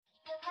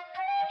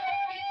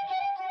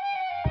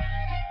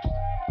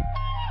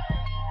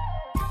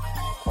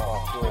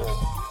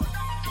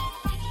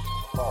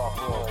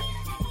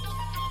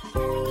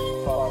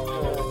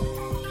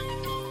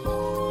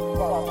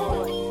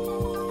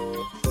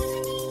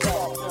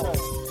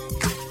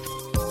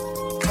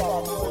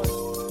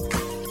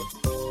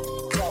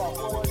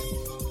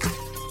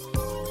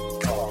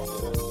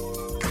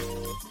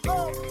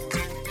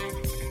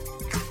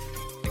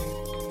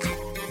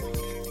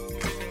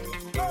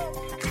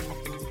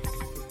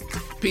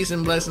Peace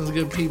and blessings,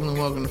 good people, and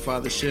welcome to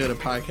Father Share, the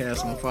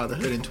podcast on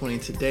fatherhood in 20.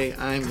 Today,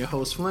 I'm your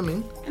host,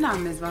 Fleming. And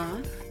I'm Ms.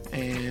 Vaughn.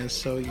 And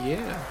so,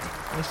 yeah,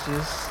 let's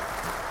just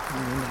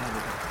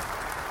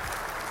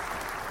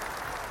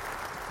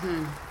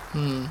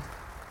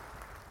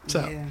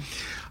So, Yeah.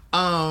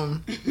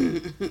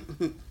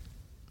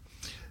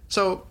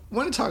 So, I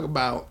want to talk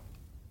about,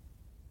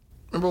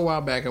 remember a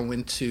while back I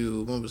went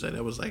to, when was that?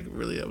 That was like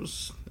really, it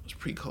was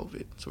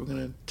pre-COVID. So we're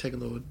going to take a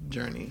little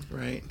journey,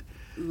 right?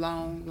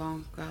 Long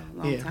ago.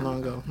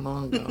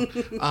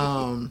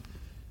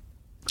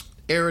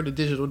 Era of the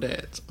digital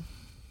dads.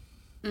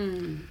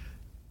 Mm.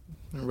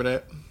 Remember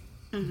that?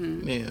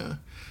 Mm-hmm. Yeah.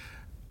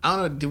 I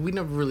don't know. We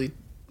never really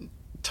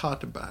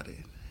talked about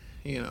it,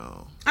 you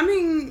know. I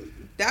mean,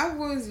 that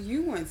was,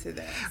 you went to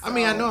that. So. I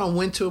mean, I know I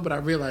went to it, but I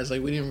realized,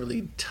 like, we didn't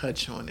really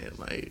touch on it,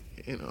 like,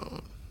 you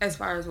know. As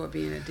far as what,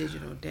 being a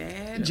digital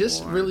dad?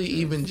 Just really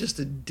even just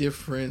the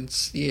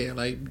difference, yeah,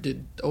 like, the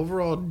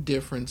overall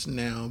difference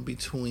now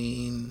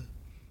between,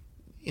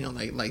 you know,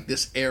 like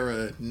this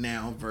era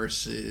now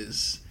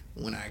versus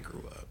when I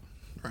grew up,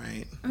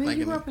 right? I mean, like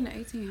you grew up in the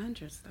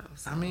 1800s, though.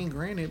 So. I mean,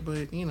 granted,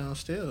 but, you know,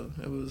 still,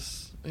 it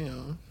was, you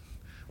know,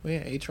 we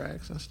had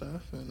 8-tracks and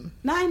stuff. And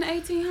not in the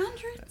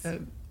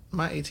 1800s?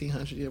 My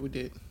 1800, yeah, we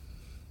did.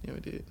 Yeah, we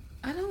did.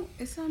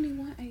 It's only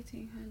one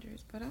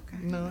 1800s, but okay.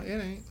 No, it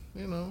ain't,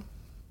 you know.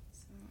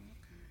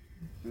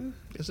 So, okay.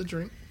 It's a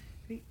drink.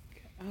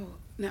 Oh,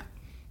 no.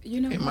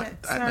 You know what?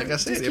 Like I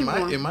said, in my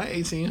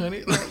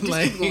 1800, right,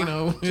 like, you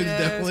know, it's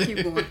definitely.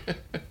 Keep going.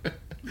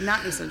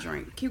 Not just a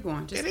drink. Keep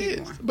going. Just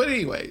keep going. But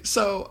anyway,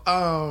 so,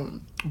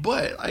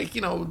 but like,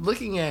 you know,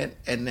 looking at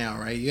now,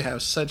 right, you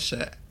have such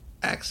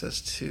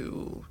access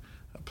to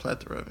a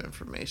plethora of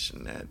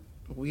information that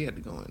we had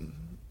to go and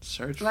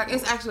search for. Like,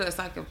 it's actually a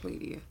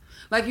encyclopedia.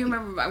 Like, you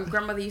remember my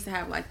grandmother used to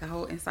have, like, the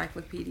whole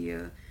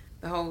encyclopedia,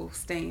 the whole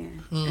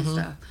stand and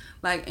stuff.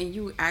 Like, and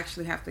you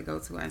actually have to go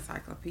to an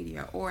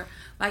encyclopedia or,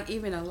 like,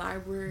 even a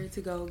library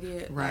to go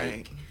get,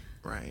 right.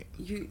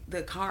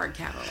 The card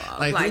catalog.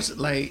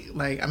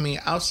 Like, I mean,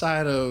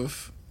 outside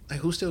of, like,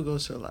 who still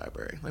goes to a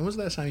library? Like, when's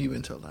the last time you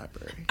went to a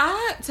library?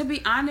 To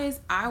be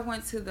honest, I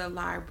went to the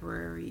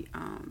library.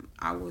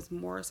 I was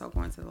more so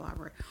going to the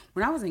library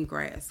when I was in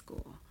grad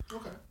school.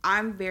 Okay.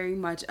 I'm very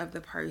much of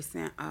the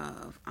person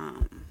of,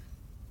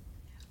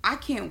 I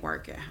can't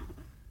work at home.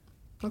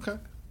 Okay.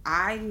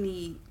 I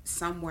need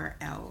somewhere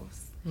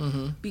else.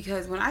 Mm-hmm.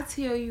 Because when I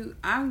tell you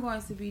I'm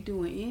going to be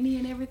doing any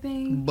and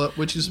everything, but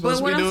what you're supposed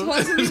to be doing,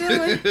 I'm supposed to be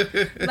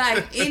doing,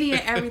 like any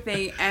and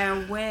everything.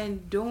 And when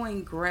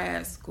doing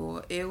grad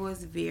school, it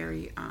was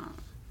very. I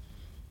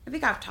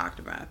think I've talked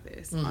about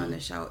this on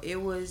the show.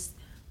 It was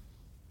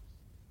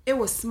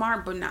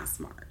smart, but not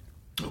smart.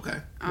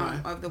 Okay.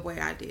 Of the way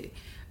I did it,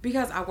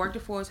 because I worked a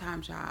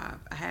full-time job,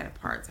 I had a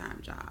part-time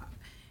job,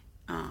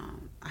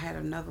 I had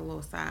another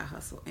little side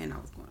hustle, and I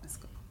was going to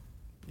school.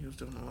 You was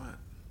doing a lot.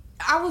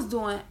 I was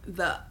doing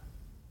the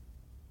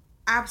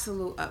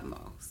absolute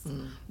utmost.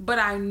 But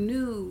I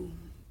knew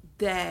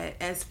that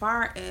as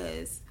far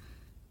as,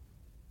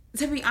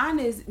 to be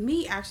honest,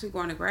 me actually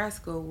going to grad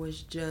school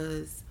was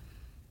just,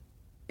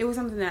 it was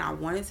something that I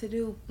wanted to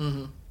do.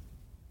 Mm-hmm.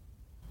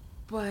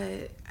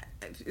 But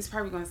it's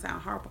probably going to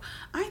sound horrible.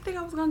 I didn't think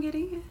I was going to get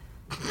in.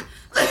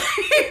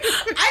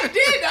 I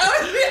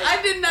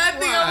did not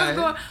think I was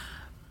going.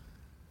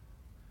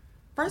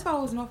 First of all,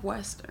 it was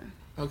Northwestern.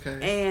 Okay.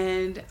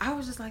 And I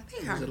was just like,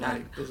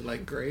 was it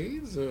like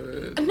grades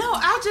or? No,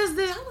 I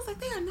was like,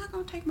 they are not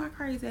going to take my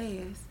crazy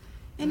ass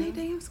in their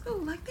damn school.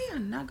 Like, they are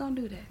not going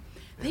to do that.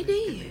 They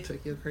did. They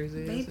took your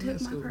crazy ass They in took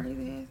that my school.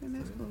 crazy ass in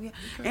that school, yeah.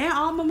 Okay. And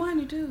all my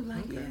money, too.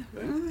 Like, okay. yeah.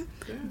 Mm-hmm.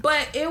 Yeah.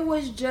 But it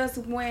was just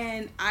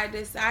when I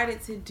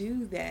decided to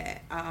do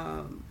that,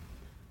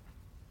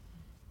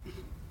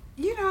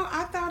 you know,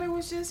 I thought it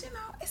was just, you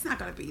know, it's not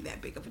going to be that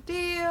big of a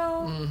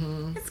deal.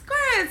 Mm-hmm. It's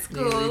grad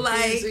school.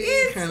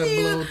 It's kind of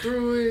blow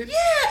through it. Yeah,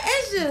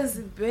 it's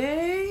just,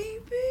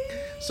 baby.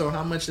 So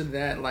how much of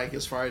that, like,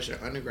 as far as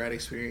your undergrad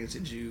experience,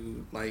 did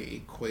you, like,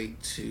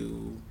 equate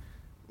to,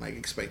 like,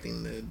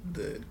 expecting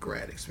the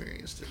grad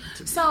experience to be?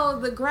 So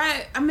the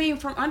grad, I mean,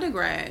 from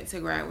undergrad to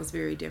grad was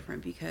very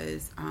different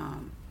because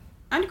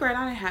undergrad,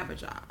 I didn't have a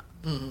job.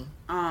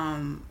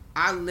 Mm-hmm.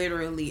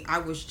 I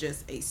was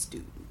just a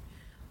student.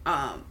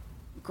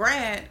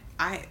 Grad,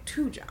 I had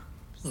 2 jobs.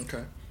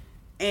 Okay.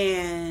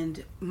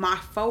 And my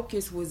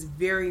focus was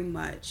very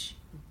much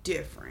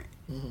different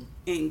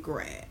in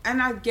grad.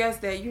 And I guess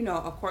that, you know,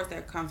 of course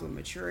that comes with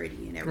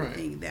maturity and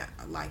everything that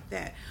like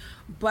that.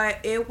 But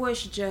it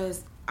was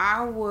just,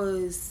 I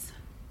was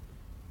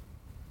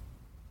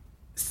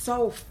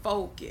so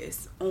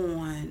focused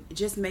on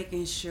just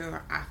making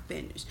sure I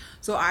finished.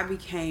 So I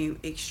became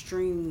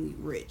extremely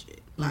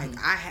rigid. Like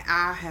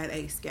I had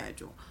a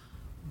schedule.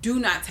 Do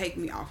not take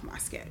me off my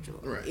schedule.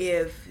 Right.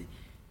 If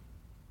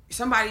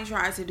somebody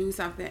tries to do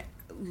something,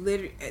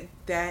 literally,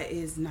 that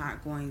is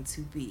not going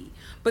to be.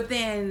 But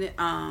then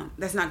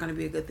that's not going to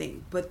be a good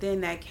thing. But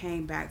then that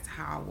came back to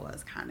how I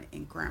was kind of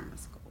in grammar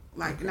school.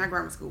 Like not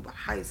grammar school, but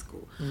high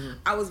school.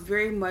 I was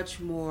very much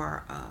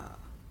more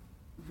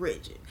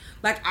rigid.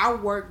 Like I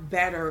work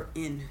better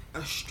in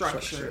a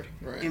structured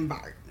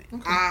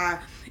environment.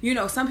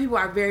 Some people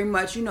are very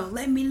much,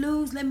 let me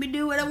loose, let me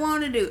do what I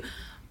want to do.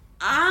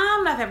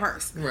 I'm not that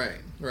person.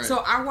 Right.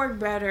 So I work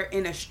better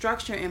in a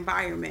structured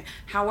environment.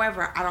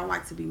 However, I don't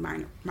like to be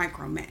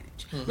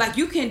micromanaged. Like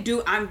you can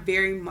do, I'm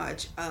very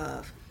much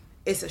of,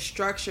 it's a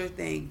structured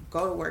thing.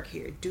 Go to work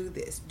here. Do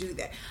this. Do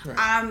that.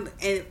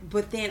 Right.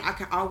 But then I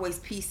can always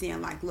piece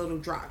in like little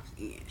drops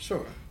in.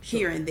 Sure.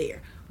 Here and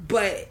there.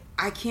 But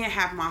I can't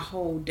have my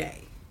whole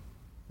day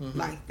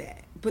like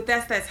that. But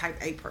that's that type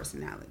A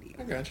personality.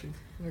 I got you.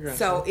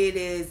 So it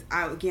is,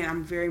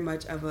 I'm very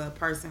much of a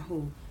person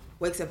who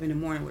wakes up in the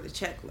morning with a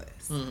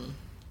checklist.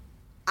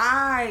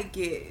 I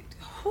get,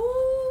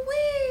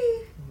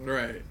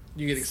 right.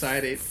 You get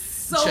excited.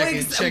 So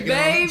excited,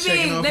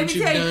 baby. Let me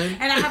tell you,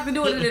 and I have to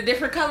do it in a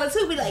different color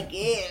too. Be like,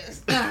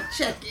 yes,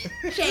 check it.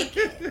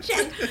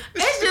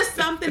 It's just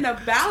something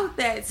about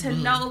that to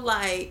know,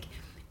 like,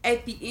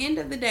 at the end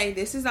of the day,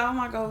 this is all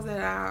my goals that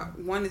I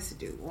wanted to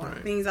do, or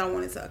things I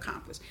wanted to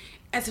accomplish,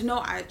 and to know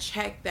I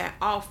check that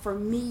off. For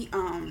me,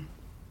 I'm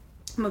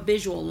a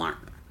visual learner.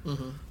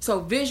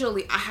 So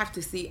visually, I have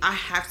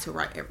to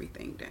write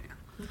everything down.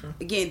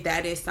 Again,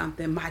 that is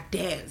something my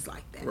dad's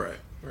like that.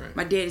 Right.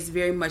 My dad is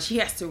very much, he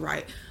has to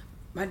write.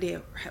 My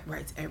dad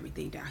writes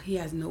everything down. He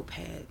has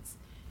notepads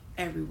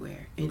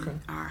everywhere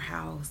in our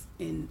house,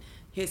 in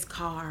his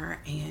car,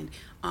 and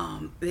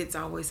it's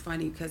always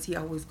funny because he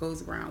always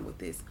goes around with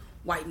this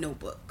white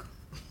notebook.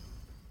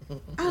 I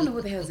don't know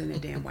what the hell's in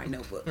that damn white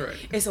notebook. Right.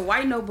 It's a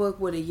white notebook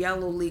with a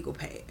yellow legal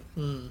pad.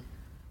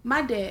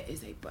 My dad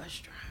is a bus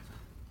driver.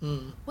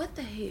 What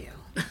the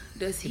hell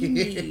does he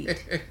need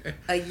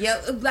a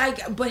yellow,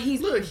 like? But he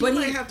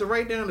might have to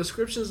write down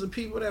descriptions of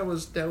people that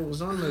was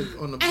on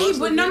the bus.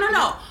 But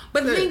no.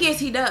 But the thing is,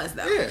 he does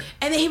though. Yeah.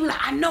 And then he be like,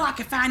 I know I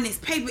can find this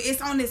paper.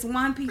 It's on this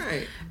one piece.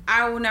 Right.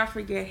 I will never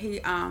forget. He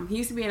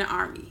used to be in the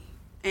army,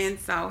 and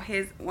so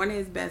one of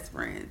his best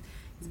friend,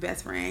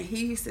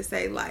 he used to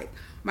say, like,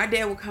 my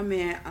dad would come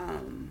in,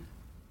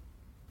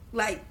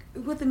 like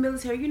with the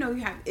military,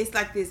 it's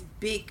like this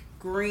big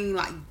green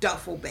like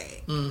duffel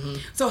bag.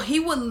 So he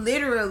would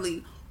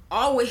literally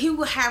he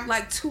would have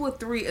like 2 or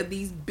 3 of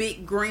these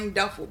big green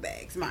duffel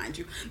bags, mind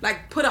you,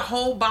 like put a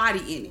whole body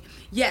in it.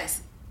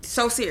 Yes,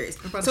 so serious.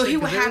 So he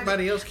would have,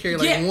 everybody else carry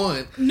like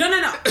one.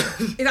 No.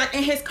 It's like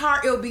in his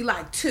car it would be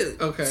like 2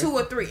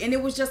 or 3, and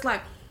it was just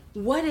like,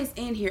 what is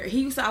in here?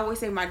 He used to always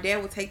say my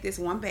dad would take this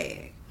one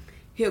bag,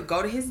 he'll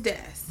go to his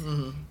desk,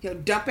 he'll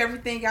dump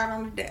everything out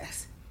on the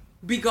desk,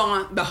 be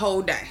gone the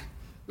whole day.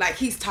 Like,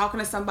 he's talking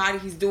to somebody,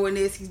 he's doing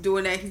this, he's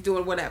doing that, he's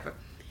doing whatever.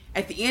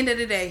 At the end of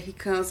the day, he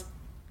comes,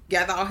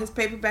 gather all his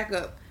paper back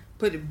up,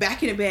 put it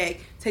back in the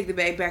bag, take the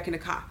bag back in the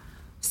car.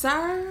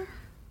 Sir?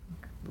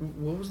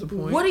 What was the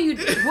point? What are you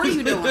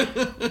doing?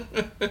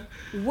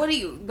 What are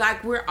you,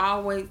 like, we're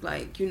always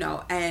like,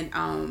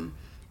 and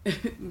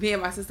me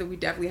and my sister, we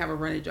definitely have a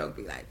running joke,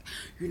 be like,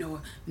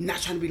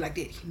 not trying to be like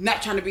daddy,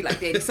 not trying to be like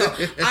daddy. So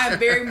I'm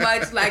very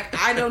much like,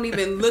 I don't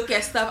even look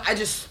at stuff, I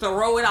just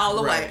throw it all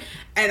away.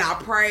 And I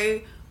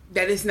pray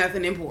that it's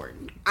nothing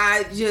important.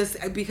 I just,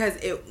 because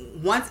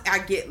once I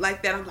get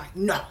like that, I'm like,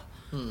 no.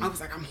 I was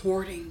like, I'm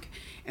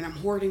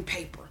hoarding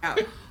paper out.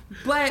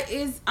 But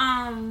it's,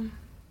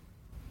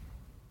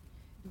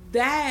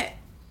 that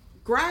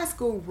grad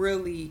school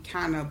really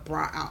kind of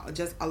brought out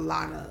just a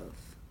lot of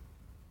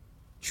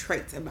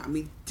traits about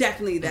me,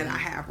 definitely that I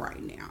have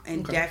right now,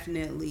 and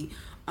definitely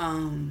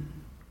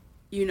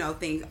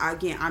things,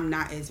 again, I'm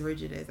not as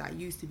rigid as I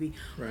used to be,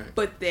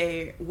 but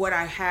what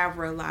I have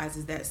realized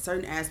is that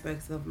certain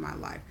aspects of my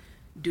life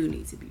do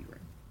need to be rigid.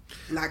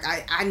 Like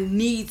I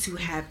need to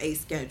have a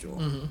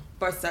schedule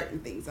for certain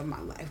things of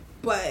my life,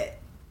 but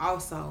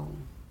also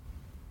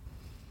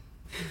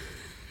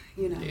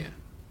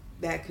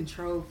that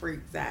control freak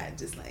side,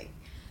 just like,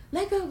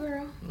 let go,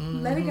 girl,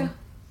 let it go.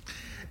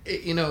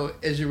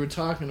 As you were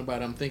talking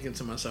about it, I'm thinking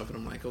to myself, and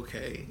I'm like,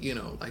 okay,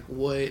 like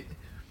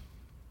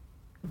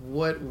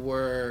what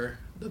were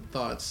the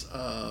thoughts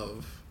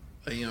of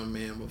a young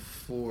man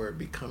before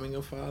becoming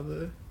a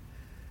father,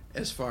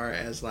 as far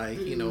as like,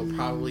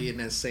 probably in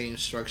that same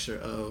structure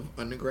of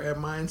undergrad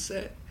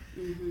mindset,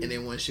 and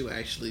then once you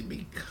actually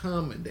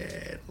become a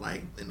dad,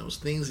 like, and those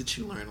things that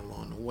you learn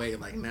along the way,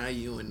 like now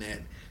you in that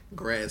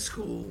grad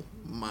school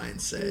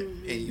mindset,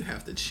 and you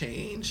have to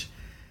change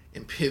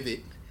and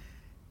pivot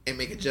and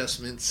make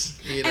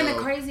adjustments, And the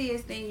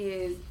craziest thing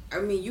is, I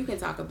mean, you can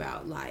talk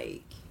about,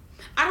 like,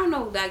 I don't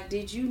know, like,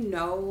 did you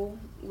know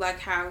like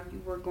how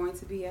you were going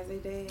to be as a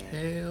dad?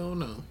 Hell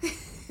no.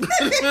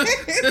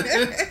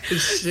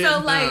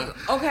 So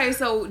like, okay,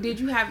 so did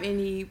you have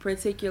any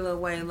particular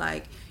way,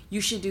 like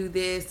you should do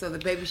this or the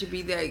baby should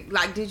be there?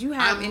 Like, did you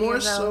have any more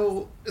of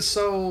those?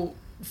 So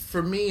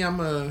for me, I'm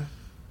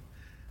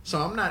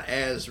not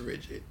as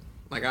rigid.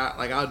 Like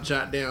I'll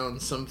jot down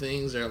some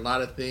things. There are a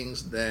lot of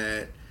things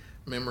that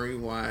memory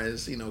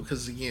wise,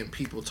 because again,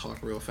 people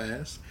talk real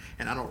fast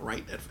and I don't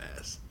write that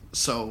fast.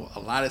 So a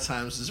lot of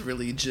times it's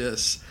really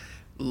just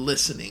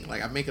listening.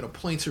 Like I make it a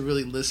point to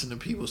really listen to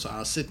people. So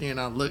I'll sit there and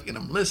I'll look and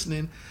I'm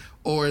listening.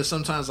 Or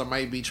sometimes I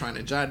might be trying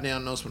to jot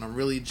down notes when I'm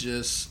really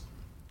just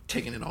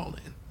taking it all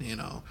in,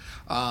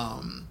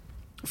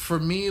 For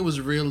me, it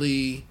was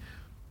really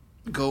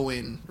go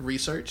and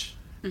research.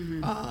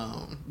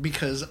 Mm-hmm.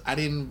 Because I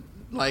didn't,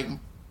 like,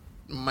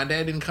 my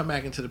dad didn't come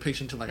back into the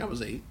picture until like I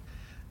was 8.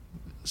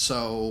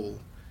 So,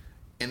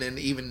 and then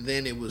even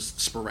then it was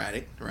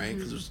sporadic, right?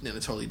 Because it was in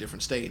a totally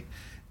different state.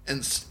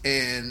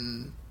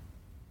 And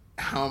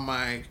how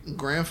my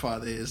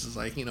grandfather is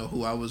like,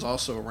 who I was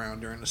also around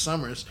during the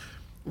summers,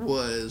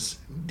 was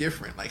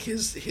different. Like he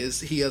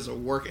has a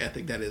work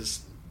ethic that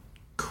is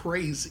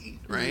crazy,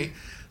 right? Mm-hmm.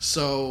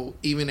 So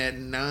even at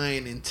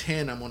 9 and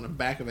 10, I'm on the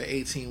back of an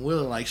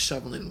 18-wheeler, like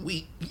shoveling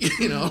wheat,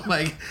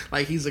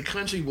 like he's a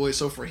country boy.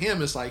 So for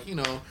him, it's like,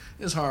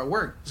 it's hard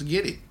work to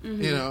get it,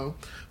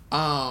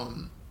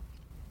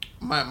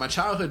 My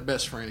childhood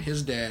best friend,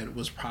 his dad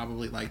was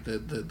probably like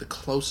the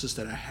closest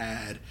that I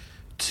had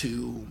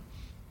to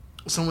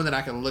someone that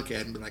I can look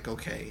at and be like,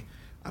 okay,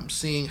 I'm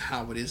seeing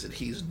how it is that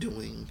he's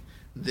doing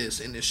this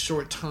in this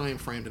short time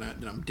frame that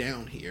I'm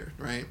down here,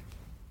 right?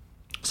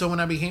 So when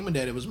I became a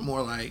dad, it was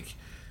more like,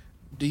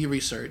 do your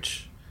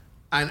research.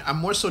 I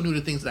more so knew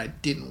the things that I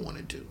didn't want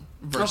to do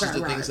versus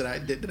the things that I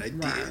did.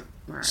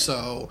 Right.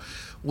 So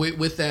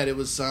with that, it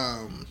was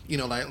like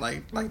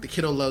the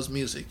kiddo loves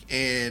music,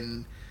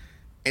 and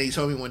he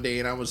told me one day,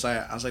 and I was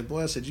like,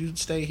 boy, I said, you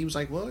stay. He was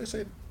like, well, I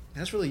said,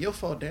 that's really your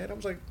fault, Dad. I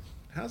was like,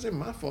 how's it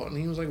my fault? And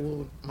he was like,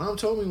 well, Mom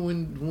told me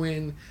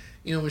when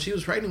she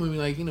was pregnant with me,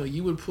 like,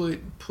 you would put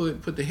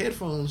the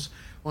headphones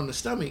on the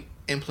stomach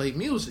and play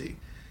music.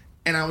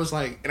 And I was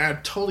like, and I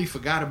totally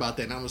forgot about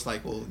that. And I was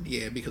like, well,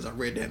 yeah, because I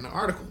read that in the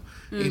article,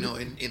 in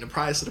the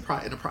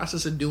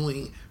process of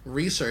doing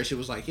research, it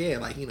was like, yeah,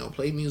 like,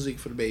 play music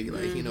for the baby,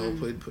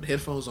 like, put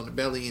headphones on the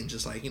belly and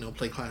just like,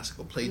 play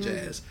classical, play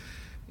jazz.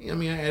 I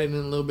added in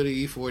a little bit of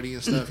E40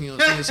 and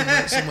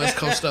stuff, some West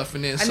Coast stuff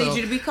in there. I need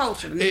you to be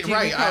cultured.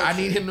 I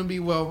need him to be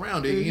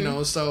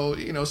well-rounded, so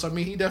he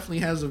definitely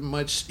has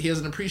he has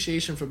an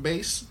appreciation for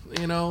bass,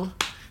 and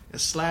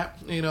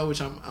slap,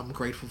 which I'm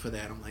grateful for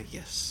that. I'm like,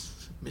 yes.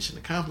 Mission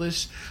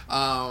accomplished.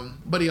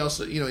 But he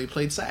also, he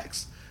played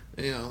sax,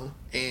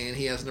 and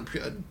he has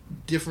a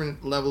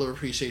different level of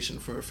appreciation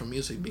for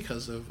music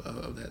because of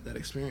that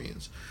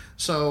experience.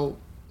 So,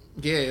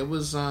 yeah, it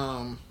was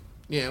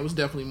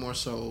definitely more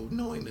so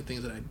knowing the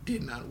things that I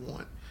did not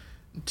want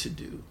to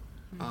do.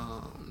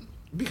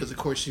 Because of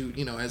course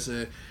as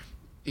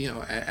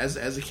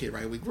a kid,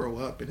 right, we grow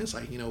up and it's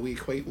like, we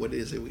equate what it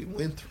is that we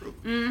went through,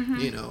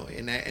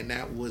 and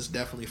that was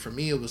definitely for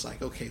me, it was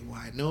like, okay, well,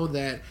 I know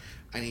that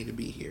I need to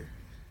be here.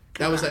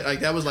 That was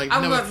like I was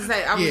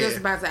just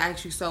about to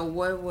ask you, so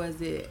what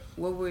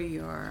were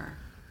your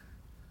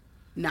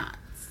nots?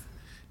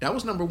 That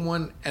was number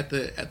one at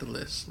the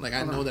list. Like,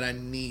 I know that I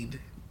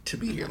need to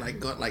be here.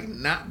 Like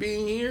not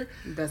being here,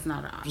 that's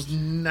not an option. Was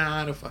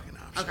not a fucking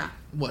option. Okay.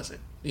 Wasn't,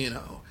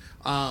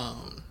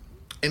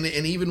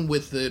 and even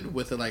with the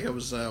like, it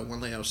was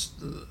one day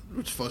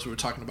which folks were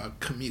talking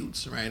about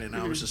commutes, right? And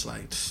I was just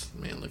like,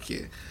 man, look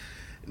here.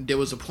 There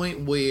was a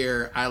point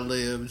where I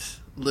lived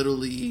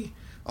literally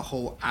a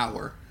whole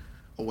hour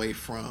away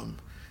from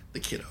the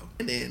kiddo,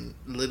 and then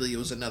literally it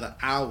was another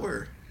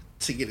hour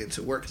to get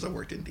into work because I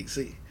worked in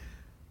DC.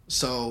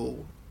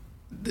 So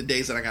the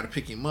days that I got to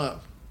pick him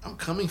up, I'm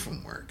coming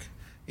from work,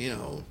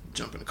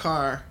 jump in the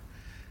car,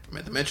 I'm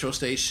at the metro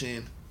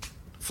station,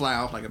 fly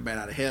off like a bat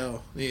out of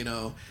hell,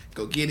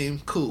 go get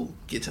him, cool,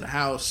 get to the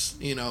house,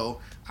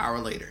 hour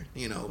later,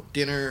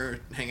 dinner,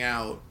 hang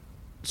out,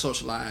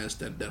 socialize,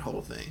 that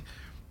whole thing.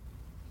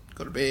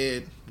 Go to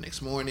bed,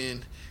 next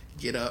morning,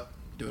 get up,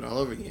 do it all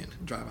over again.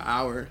 Drive an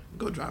hour,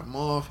 go drop them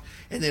off.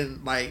 And then,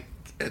 like,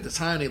 at the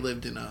time, they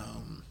lived in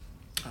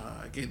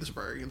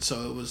Gaithersburg. And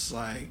so it was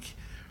like,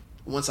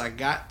 once I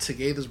got to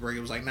Gaithersburg,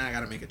 it was like, now I got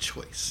to make a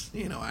choice.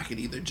 I could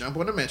either jump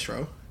on the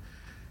metro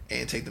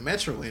and take the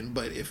metro in.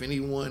 But if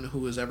anyone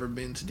who has ever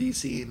been to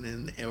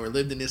DC or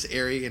lived in this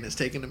area and has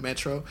taken the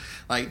metro,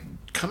 like,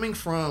 coming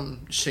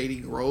from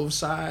Shady Grove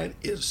side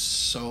is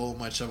so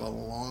much of a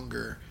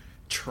longer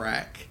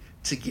track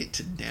to get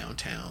to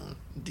downtown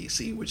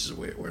DC, which is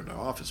where the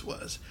office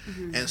was.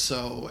 Mm-hmm. And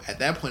so at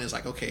that point, it's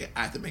like, okay,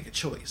 I have to make a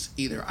choice.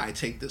 Either I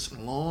take this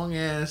long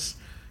ass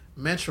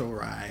metro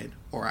ride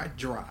or I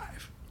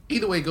drive.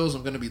 Either way it goes,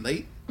 I'm going to be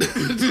late. Right,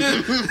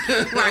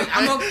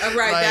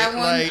 that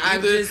one.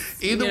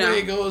 Either way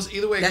it goes,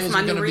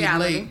 I'm going to be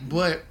late.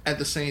 But at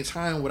the same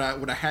time, what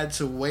I had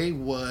to weigh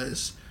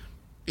was,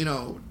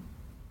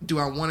 do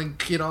I want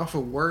to get off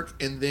of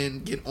work and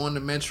then get on the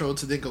metro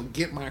to then go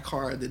get my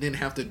car, to then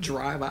have to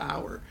drive an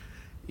hour,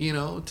 you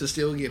know, to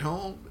still get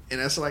home? And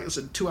that's like, it's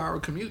a 2-hour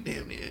commute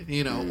damn near,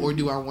 you know. Or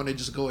do I want to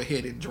just go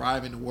ahead and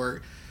drive into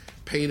work,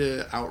 pay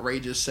the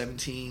outrageous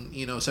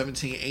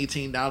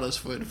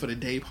 $18 for the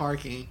day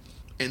parking,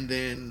 and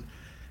then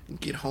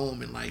get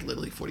home in like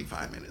literally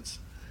 45 minutes?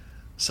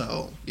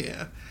 So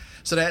yeah,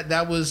 so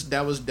that was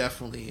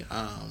definitely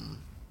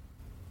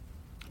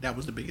that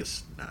was the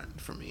biggest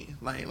not for me,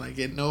 like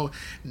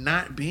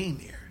not being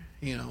there,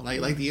 you know,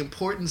 like the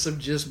importance of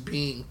just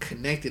being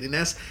connected.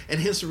 And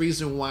here's the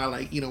reason why,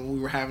 like, you know, we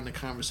were having a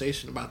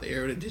conversation about the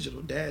era of the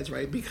digital dads,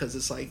 right? Because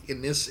it's like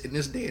in this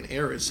day and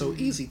era, it's so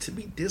easy to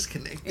be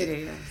disconnected.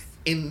 It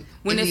is.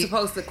 When it's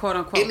supposed to quote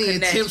unquote in the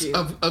connect attempts you.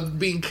 of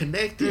being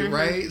connected,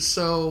 right?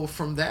 So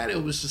from that,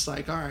 it was just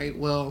like, all right,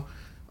 well,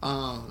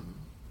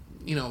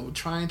 you know,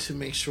 trying to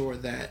make sure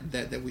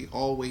that we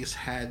always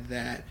had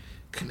that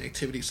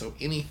connectivity. So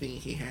anything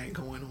he had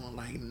going on,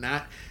 like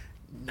not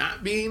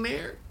being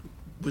there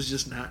was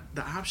just not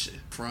the option.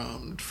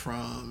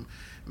 From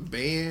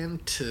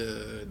band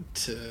to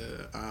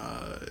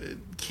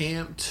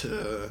camp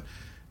to,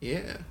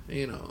 yeah,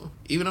 you know,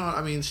 even though,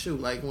 I mean,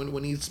 shoot, like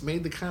when he's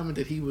made the comment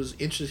that he was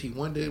interested, he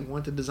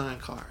wanted to design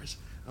cars.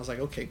 I was like,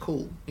 okay,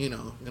 cool, you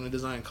know, I'm gonna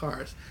design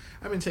cars.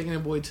 I've been taking that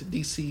boy to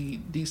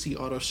DC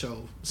Auto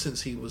Show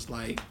since he was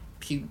like,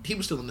 he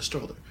was still in the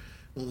stroller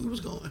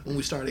when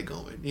we started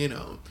going, you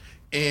know.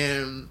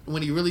 And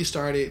when he really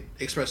started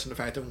expressing the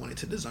fact that he wanted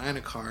to design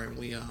a car, and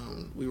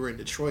we were in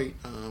Detroit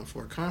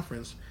for a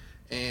conference,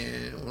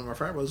 and one of my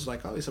frat brothers was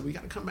like, oh, he said, we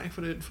got to come back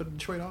for the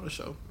Detroit Auto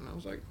Show. And I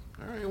was like,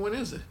 all right, when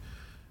is it?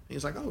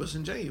 He's like, oh, it's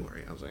in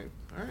January. I was like,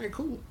 all right,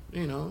 cool.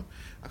 You know,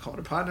 I called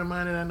a partner of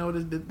mine that I know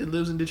that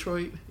lives in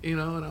Detroit, you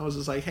know, and I was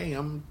just like, hey,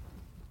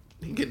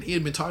 he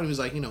had been talking to me. He was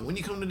like, you know, when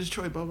you come to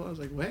Detroit, blah, blah. I was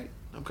like, wait,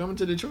 I'm coming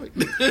to Detroit.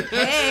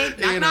 Hey,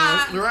 you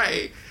know,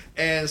 right.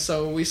 And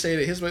so we stayed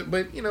at his way,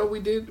 but, you know, we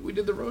did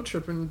the road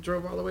trip and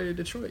drove all the way to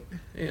Detroit,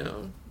 you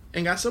know,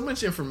 and got so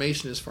much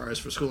information as far as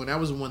for school. And that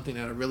was the one thing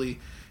that I really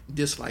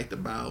disliked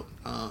about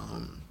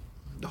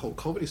the whole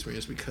COVID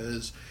experience,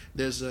 because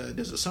there's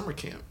a summer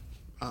camp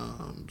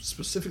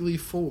specifically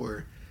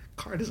for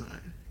car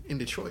design in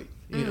Detroit,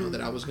 you know,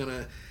 that I was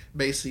gonna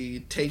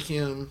basically take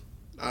him.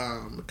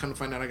 Kind of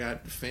find out I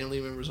got family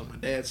members on my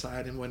dad's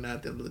side and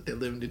whatnot that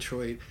live in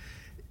Detroit,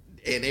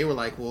 and they were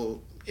like,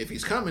 well, if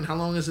he's coming, how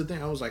long is the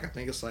thing? I was like, I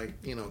think it's like,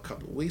 you know, a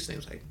couple of weeks. And he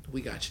was like,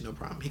 we got you, no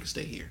problem, he can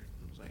stay here.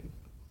 I was like,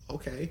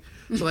 okay.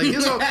 So like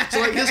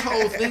this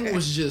whole thing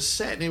was just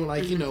set, and they were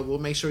like, you know, we'll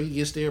make sure he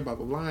gets there, blah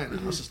blah blah. And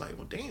I was just like,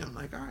 well, damn,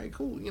 like, all right,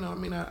 cool. You know, I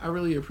mean, I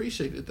really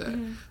appreciated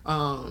that.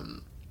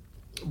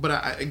 But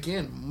I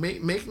again,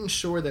 making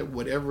sure that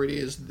whatever it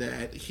is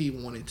that he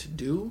wanted to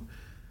do,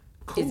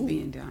 cool, it's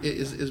being done.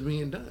 Is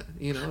being done,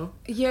 you know?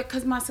 Yeah,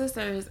 because my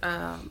sister is,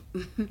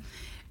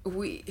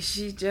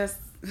 she just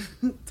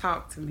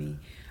talked to me.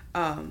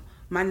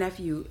 My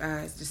nephew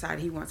has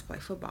decided he wants to play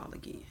football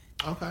again.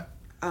 Okay.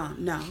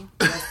 No.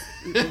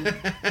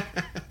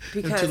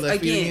 Because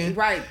again,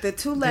 right, the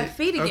two left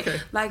feet again. Okay.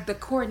 Like the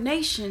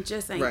coordination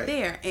just ain't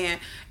there. And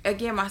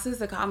again, my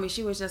sister called me.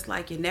 She was just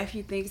like, your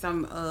nephew thinks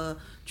I'm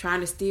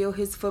trying to steal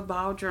his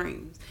football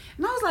dreams.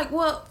 And I was like,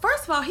 well,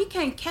 first of all, he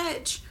can't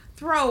catch,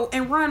 throw,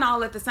 and run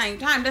all at the same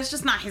time. That's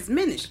just not his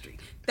ministry.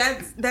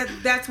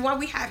 That's why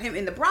we have him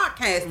in the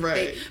broadcast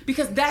today,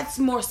 because that's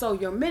more so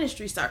your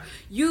ministry, sir.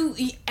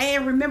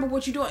 And remember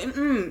what you're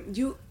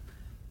doing.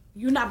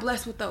 You're not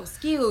blessed with those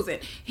skills.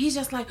 And he's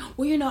just like,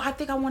 well, you know, I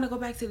think I want to go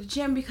back to the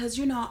gym because,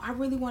 you know, I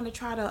really want to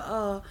try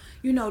to,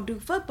 you know, do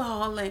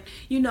football. And,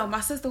 you know,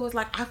 my sister was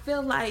like, I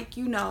feel like,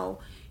 you know,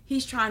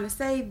 he's trying to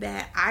say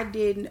that I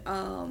didn't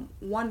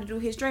want to do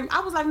his dream.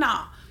 I was like,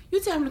 nah,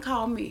 you tell him to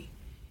call me.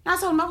 And I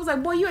told him, I was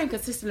like, boy, you ain't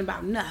consistent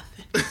about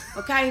nothing,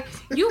 okay?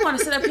 You want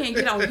to sit up here and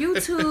get on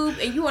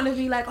YouTube, and you want to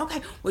be like,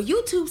 okay, well,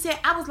 YouTube said,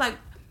 I was like,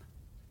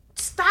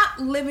 stop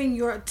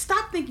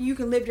thinking you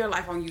can live your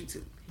life on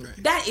YouTube.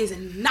 Right. That is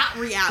not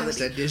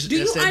reality. Do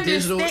you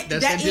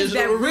understand?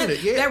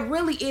 That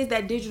really is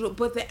that digital.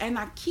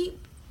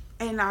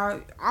 And I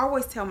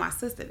always tell my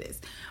sister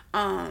this.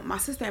 My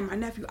sister and my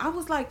nephew. I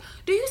was like,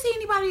 do you see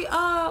anybody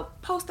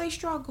post their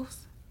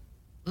struggles?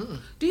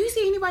 Do you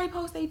see anybody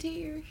post their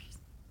tears?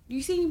 Do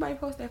you see anybody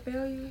post their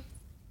failures?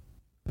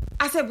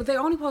 I said, but they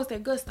only post their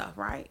good stuff,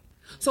 right?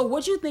 So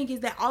what you think is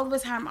that all of the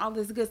time, all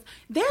this good,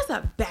 there's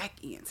a back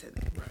end to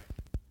that. Right.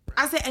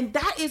 I said, and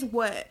that is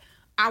what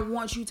I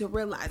want you to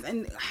realize.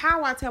 And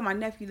how I tell my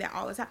nephew that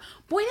all the time,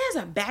 boy, there's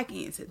a back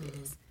end to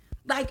this.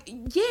 Like,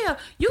 yeah,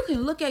 you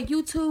can look at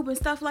YouTube and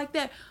stuff like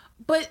that,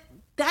 but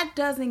that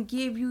doesn't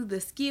give you the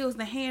skills,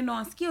 the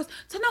hand-on skills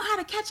to know how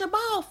to catch a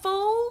ball,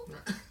 fool.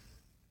 Right.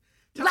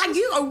 Like,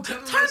 you turn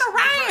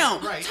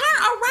around. Right.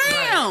 Turn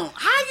around. Right.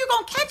 How you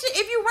gonna catch it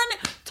if you run it?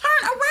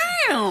 turn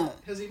around.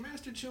 Has he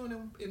mastered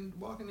chewing and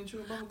walking and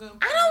chewing bubble gum?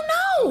 I don't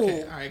know.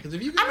 Okay, all right. Because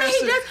if you can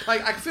master,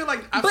 I feel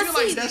like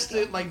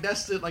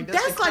that's the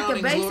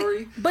crowning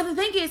glory. But the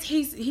thing is,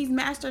 he's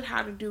mastered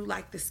how to do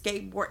like the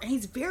skateboard, and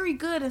he's very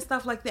good and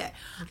stuff like that.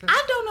 Okay.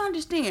 I don't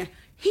understand.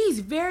 He's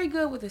very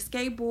good with the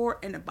skateboard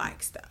and the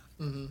bike stuff.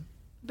 Mm-hmm.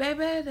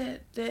 Baby,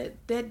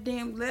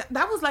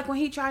 that was like when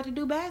he tried to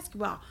do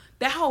basketball.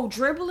 That whole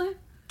dribbling,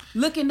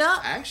 looking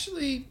up,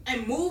 actually,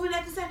 and moving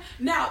at the same.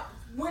 Now,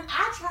 when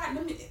I tried,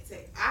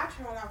 I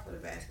tried out for the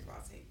basketball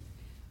team.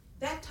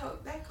 That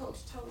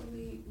coach told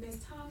me,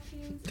 Miss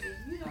Tompkins, if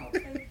you don't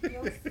take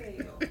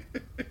yourself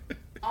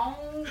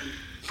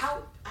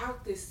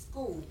out this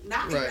school,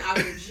 not even out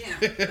the gym,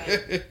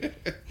 like,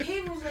 he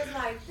was just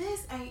like,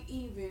 this ain't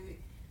even.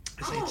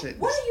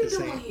 What are you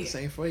doing here?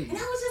 Same for you. And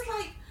I was just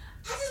like,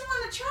 I just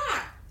want to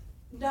try.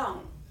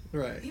 Don't.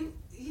 Right.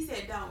 He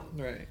said don't.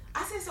 Right.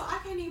 I said, so I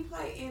can't even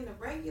play in the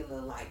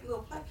regular like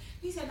little play.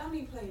 He said, don't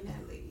even play in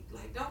that league.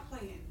 Like, don't play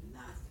in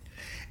nothing.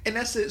 And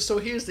that's it. So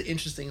here's the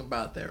interesting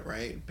about that,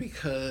 right?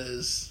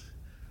 Because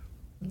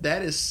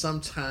that is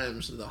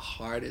sometimes the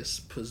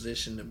hardest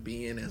position to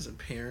be in as a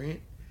parent.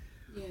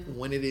 Yeah.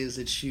 When it is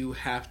that you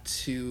have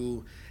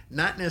to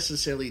not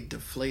necessarily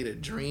deflate a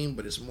dream,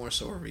 but it's more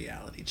so a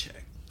reality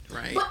check.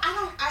 Right. But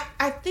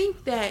I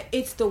think that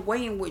it's the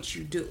way in which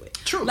you do it.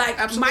 True. Like,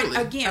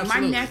 absolutely.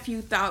 My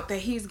nephew thought that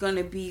he's going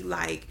to be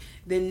like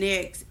the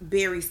next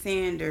Barry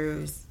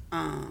Sanders.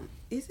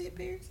 Is it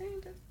Barry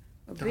Sanders?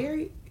 Or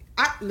Barry?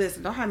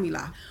 Listen, don't have me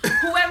lie.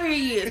 Whoever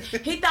he is,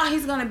 he thought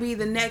he's going to be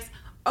the next.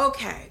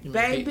 Okay,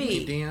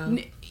 baby.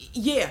 Deion?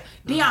 Yeah,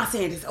 Deion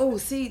Sanders. Oh,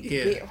 see,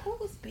 yeah. Who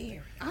was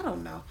Barry? I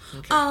don't know.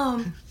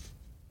 Okay.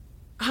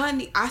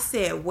 Honey, I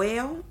said,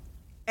 well,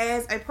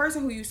 as a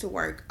person who used to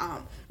work,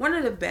 one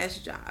of the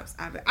best jobs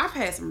I've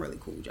had some really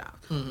cool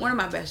jobs. Mm-hmm. One of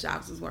my best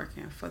jobs was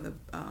working for the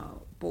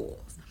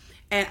Bulls,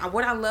 and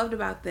what I loved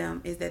about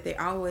them is that they're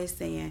always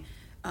saying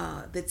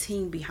the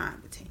team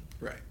behind the team,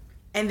 right?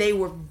 And they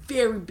were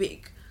very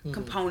big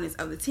components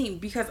of the team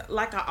because,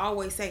 like I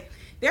always say,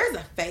 there's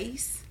a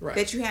face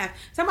that you have.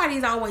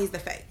 Somebody's always the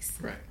face,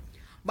 right?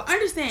 But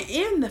understand,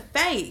 in the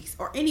face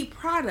or any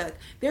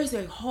product, there's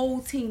a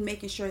whole team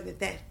making sure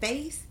that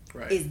face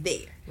is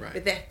there.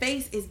 Right. That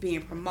face is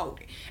being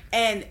promoted.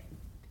 And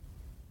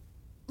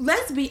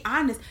let's be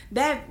honest,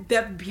 that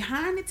the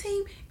behind the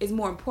team is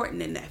more important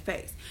than that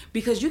face.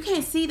 Because you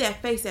can't see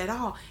that face at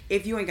all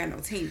if you ain't got no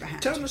team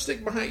behind Tell them to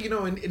stick behind,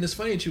 and it's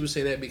funny that you would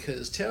say that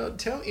because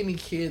tell any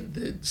kid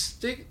that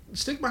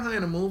stick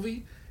behind a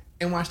movie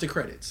and watch the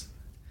credits.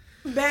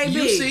 Baby,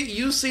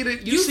 you see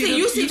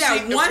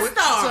that one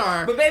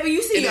star, but baby,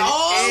 you see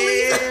all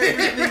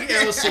everything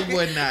else and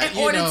whatnot. In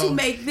order to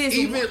make this,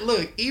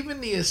 even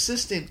the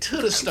assistant to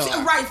the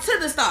star, right to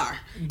the star,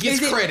 gets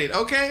credit.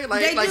 Okay,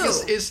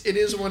 it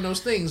is one of those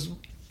things.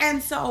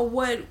 And so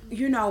what,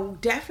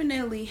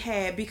 definitely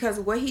had, because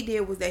what he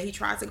did was that he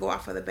tried to go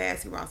out for the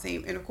basketball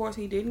team. And of course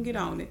he didn't get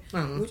on it,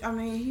 which,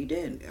 he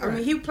didn't.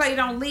 Right. He played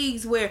on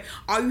leagues where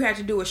all you had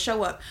to do was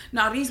show up.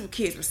 Now, these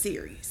kids were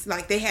serious.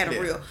 Like, they had a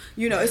real,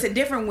 it's a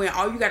different when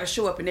all you got to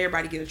show up and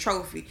everybody get a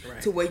trophy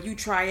to where you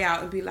try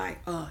out and be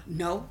like,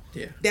 no.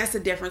 Yeah. That's a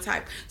different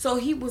type. So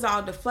he was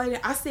all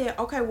deflated. I said,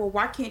 okay, well,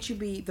 why can't you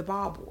be the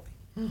ball boy?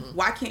 Mm-hmm.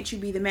 Why can't you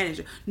be the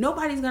manager?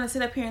 Nobody's going to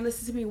sit up here and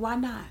listen to me. Why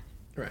not?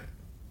 Right.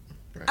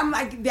 I'm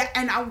like that,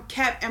 and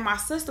and my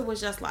sister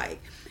was just like,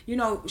 she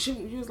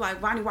was like,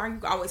 Vonnie, why are you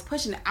always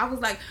pushing it? I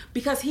was like,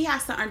 because he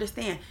has to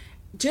understand,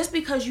 just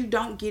because you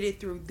don't get it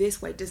through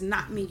this way does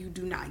not mean you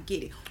do not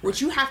get it. Right.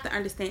 What you have to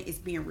understand is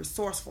being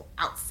resourceful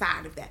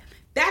outside of that.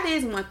 That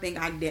is one thing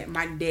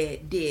my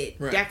dad did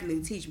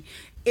definitely teach me.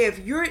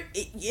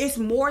 It's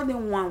more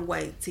than one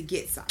way to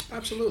get something.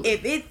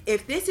 Absolutely.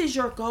 If this is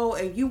your goal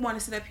and you want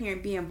to sit up here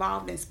and be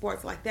involved in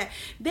sports like that,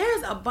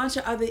 there's a bunch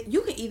of other.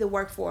 You can either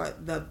work for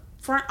the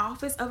front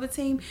office of a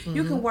team,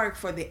 you can work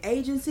for the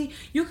agency,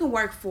 you can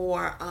work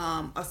for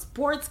a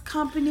sports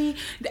company.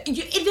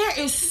 There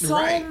is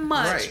so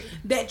much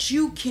that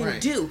you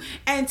can do,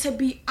 and to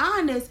be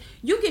honest,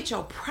 you get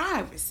your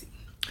privacy.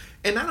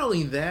 And not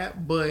only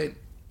that, but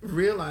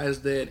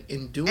realize that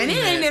in doing that, and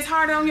it ain't as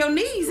hard on your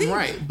knees either.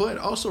 Right, but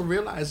also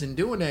realize in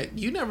doing that,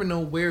 you never know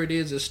where it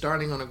is that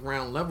starting on a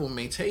ground level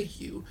may take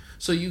you.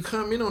 So you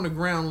come in on the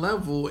ground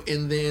level,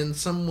 and then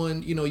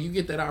someone, you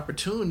get that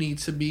opportunity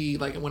to be,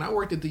 like, when I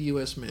worked at the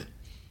U.S. Mint,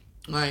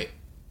 like,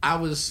 I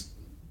was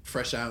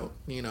fresh out,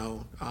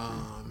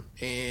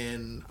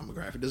 and I'm a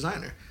graphic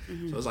designer.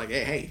 Mm-hmm. So I was like,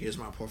 hey, here's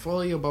my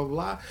portfolio, blah, blah,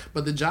 blah.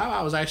 But the job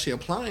I was actually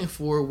applying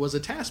for was a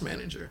task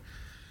manager.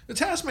 The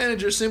task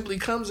manager simply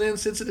comes in,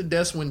 sits at the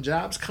desk. When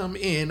jobs come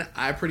in,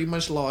 I pretty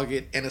much log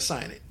it and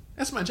assign it.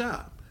 That's my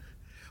job.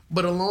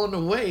 But along the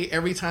way,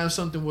 every time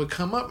something would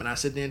come up, and I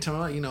sit there and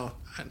tell them,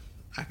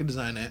 I could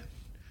design that.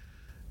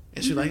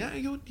 And she's like,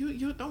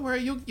 you don't worry,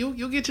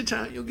 you'll get your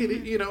time, you'll get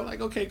it, you know,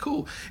 like, okay,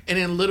 cool. And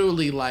then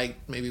literally like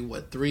maybe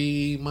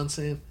 3 months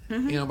in,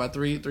 you know, about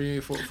three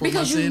or four because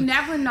months you in.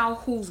 never know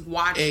who's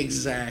watching.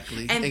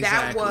 Exactly. And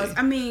that was,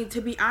 I mean,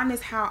 to be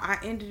honest, how I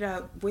ended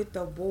up with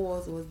the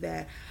Bulls was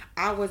that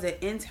I was an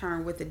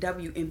intern with the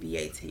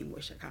WNBA team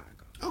with Chicago.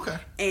 Okay.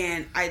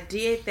 And I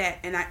did that,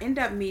 and I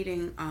ended up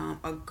meeting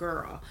a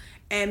girl,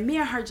 and me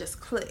and her just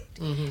clicked.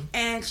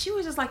 And she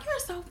was just like, "You're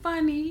so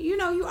funny, you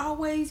know, you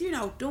always, you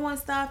know, doing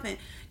stuff and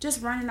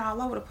just running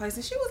all over the place."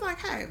 And she was like,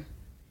 "Hey,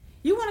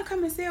 you want to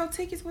come and sell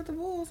tickets with the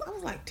Bulls?" I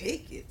was like,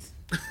 "Tickets?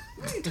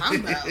 What are you talking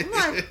about?" I'm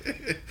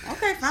like,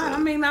 "Okay, fine." I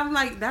mean, I'm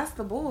like, "That's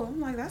the Bulls."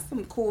 I'm like, "That's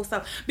some cool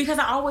stuff," because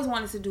I always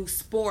wanted to do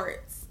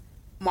sports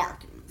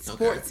marketing,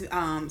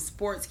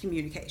 sports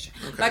communication.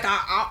 Okay. Like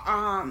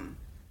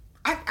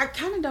I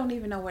kind of don't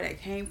even know where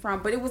that came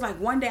from, but it was like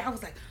one day I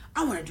was like,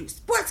 I want to do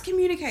sports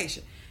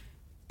communication.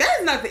 That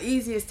is not the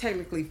easiest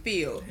technically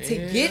field to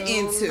get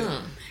into.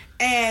 No.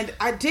 And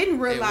I didn't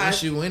realize. And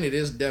once you win it,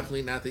 it's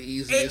definitely not the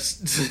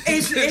easiest.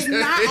 It's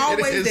not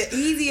always the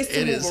easiest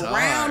to move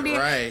around in.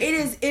 Right.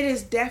 It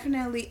is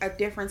definitely a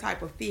different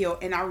type of field.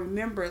 And I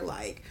remember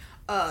like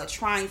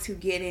trying to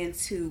get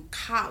into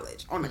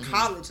college on the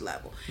college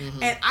level,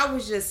 and I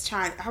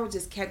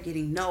just kept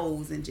getting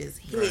no's and just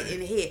hit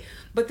and hit.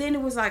 But then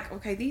it was like,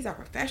 okay, these are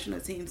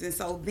professional teams, and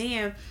so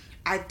then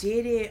I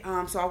did it.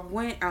 So I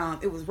went.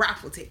 It was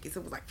raffle tickets.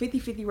 It was like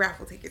 50-50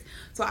 raffle tickets.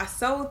 So I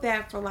sold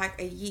that for like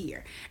a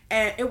year,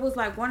 and it was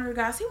like one of the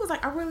guys. He was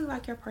like, "I really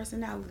like your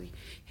personality."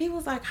 He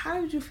was like,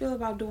 "How did you feel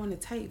about doing a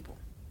table?"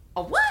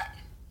 A what?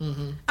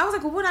 I was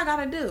like, "Well, what I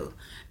gotta do?"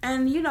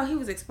 And you know, he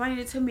was explaining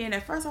it to me, and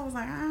at first I was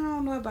like, "I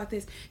don't know about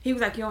this." He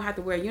was like, "You don't have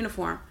to wear a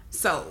uniform."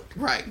 So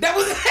that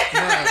was literally.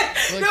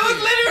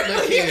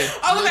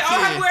 I was like, "I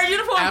don't have to wear a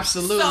uniform."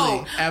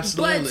 Absolutely.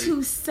 But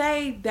to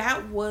say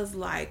that was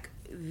like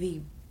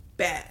the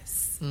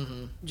best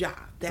job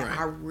that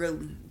I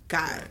really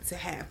got to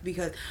have,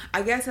 because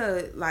I get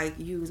to like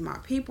use my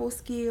people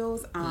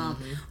skills,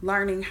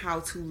 learning how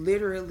to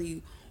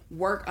literally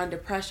work under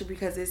pressure,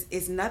 because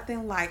it's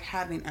nothing like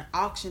having an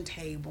auction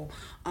table.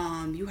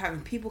 You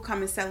having people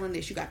coming selling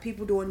this, you got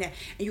people doing that,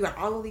 and you got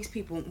all of these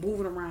people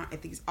moving around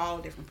at these all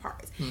different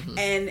parts.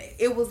 And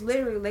it was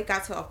literally, they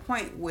got to a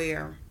point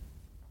where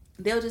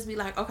they'll just be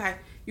like, "Okay,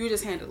 you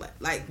just handle it,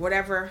 like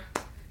whatever,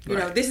 you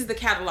know, this is the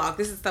catalog,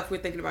 this is stuff we're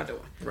thinking about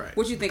doing.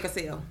 What you think I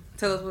sell?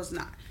 Tell us what's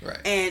not."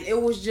 And it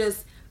was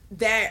just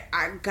that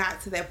I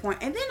got to that point,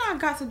 and then I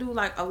got to do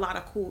like a lot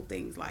of cool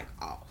things like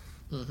off.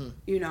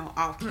 You know,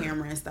 off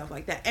camera and stuff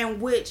like that,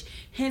 and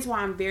hence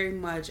why I'm very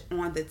much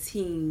on the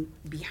team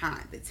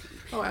behind the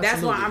team.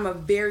 That's why I'm a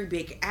very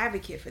big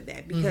advocate for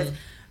that, because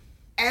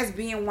as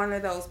being one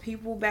of those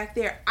people back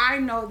there, I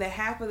know that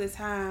half of the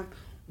time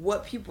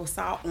what people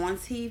saw on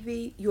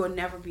TV, you'll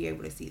never be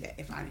able to see that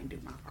if I didn't do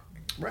my part.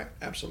 Right,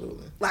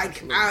 absolutely.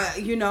 Like,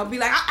 you know, be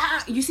like,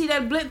 you see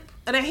that blip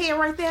of that hair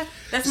right there?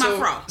 That's my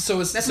fro.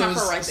 That's my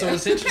fro right there. So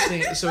it's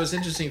interesting. So it's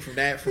interesting from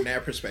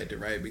that perspective,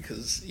 right?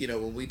 Because you know,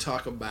 when we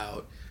talk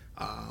about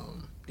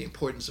the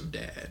importance of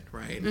dad,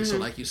 right? And so,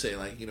 like you say,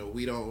 like, you know,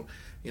 we don't,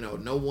 you know,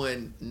 no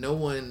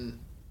one.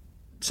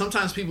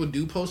 Sometimes people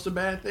do post the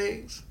bad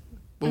things,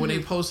 but when they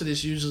post it,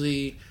 it's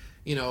usually,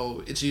 you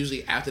know, it's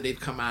usually after they've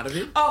come out of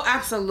it. Oh,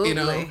 absolutely. You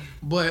know,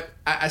 but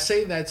I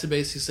say that to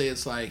basically say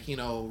it's like, you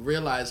know,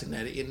 realizing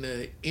that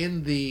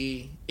in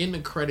the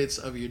credits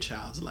of your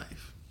child's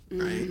life,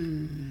 right?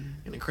 In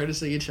the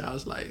credits of your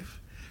child's life,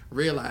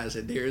 realize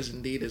that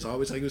there's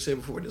always, like you said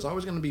before, there's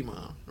always going to be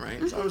mom,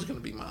 right? It's always going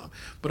to be mom.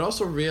 But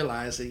also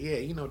realize that, yeah,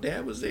 you know,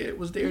 dad was there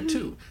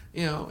too,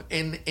 you know,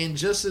 and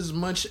just as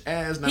much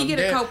as now he get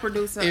a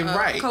co-producer,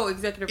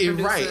 co-executive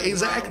producer, right?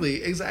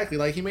 Exactly.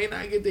 Like, he may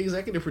not get the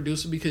executive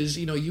producer because,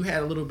 you know, you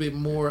had a little bit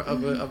more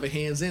of a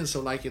hands in. So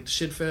like, if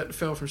shit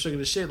fell from sugar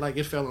to shit, like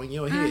it fell on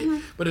your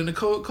head. But in the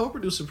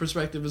co-producer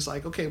perspective, it's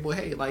like, okay, well,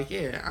 hey, like,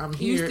 yeah, I'm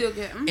here, you still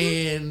get,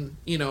 and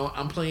you know,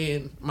 I'm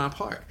playing my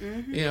part,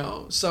 you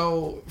know,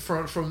 so.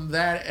 From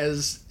that,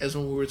 as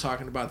when we were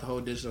talking about the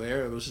whole digital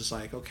era, it was just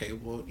like, okay,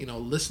 well, you know,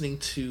 listening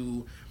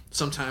to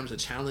sometimes the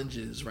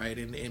challenges, right,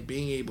 and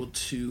being able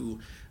to,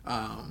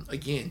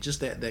 again,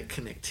 just that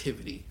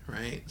connectivity,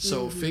 right?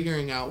 So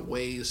figuring out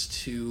ways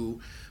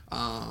to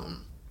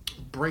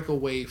break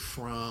away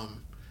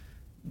from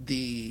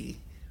the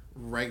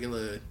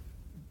regular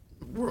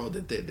world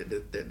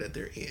that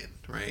they're in,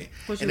 right?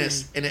 And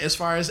as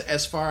far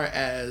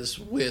as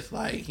with,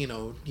 like, you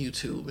know,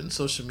 YouTube and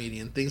social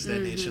media and things of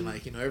that nature,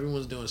 like, you know,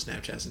 everyone's doing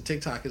Snapchats, and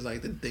TikTok is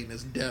like the thing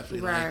that's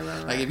definitely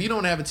like if you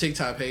don't have a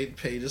TikTok page,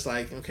 it's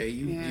like, okay,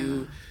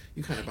 you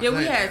kind of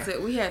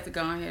behind. we had to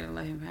go ahead and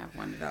let him have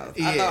one of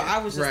those. I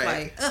was just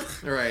like, ugh.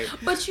 Right.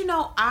 But you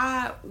know,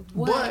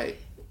 but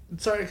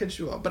sorry to cut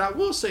you off, but I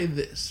will say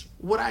this: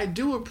 what I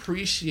do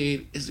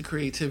appreciate is the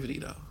creativity,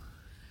 though.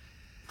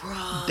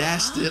 Bruh.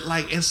 That's the,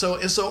 like, and so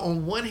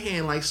on one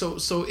hand, like, so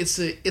it's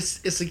a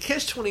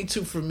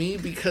catch-22 for me,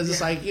 because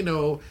it's like, you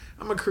know,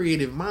 I'm a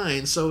creative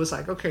mind, so it's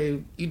like,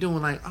 okay, you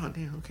doing like, oh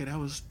damn, okay, that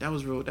was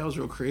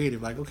real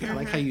creative. Like, okay, I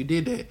like how you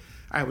did that.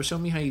 All right, well, show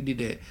me how you did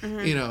that.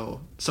 You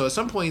know, so at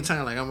some point in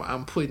time, like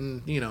I'm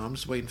putting, you know, I'm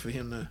just waiting for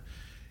him to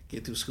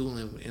get through school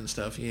and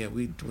stuff. Yeah,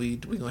 we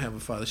gonna have a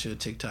Father Show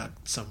TikTok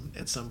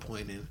at some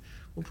point, and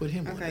we'll put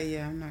him on it. Okay,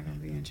 yeah, I'm not gonna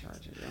be in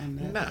charge of that.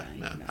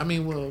 No. I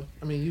mean,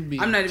 you be.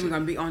 I'm not even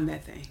gonna be on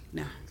that thing.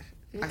 No.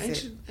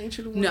 Ain't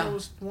you the one that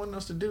was wanting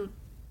us to do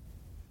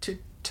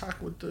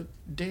TikTok with the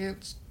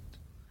dance?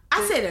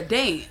 I said a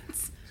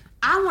dance.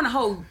 I want a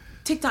whole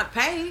TikTok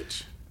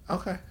page.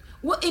 Okay.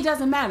 Well, it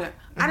doesn't matter.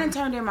 I didn't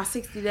turn in my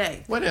 60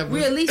 days. Whatever.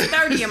 We're at least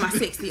 30 in my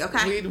 60,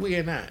 okay? We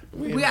are not.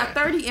 We are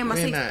 30 in my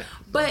 60. Not.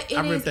 But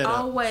it is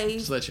always...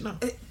 Just to let you know.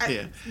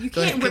 Yeah. You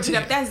can't rip it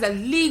up. That's a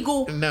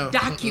legal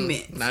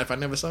document. Not if I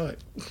never saw it.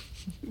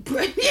 Just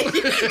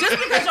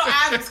because your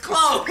eyes is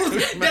closed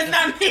does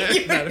not mean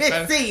you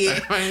didn't see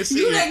it. I ain't see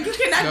it. You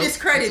cannot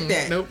discredit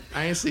that. Nope,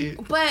 I ain't see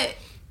it. But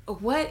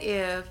what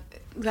if...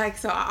 Like,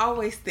 so I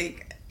always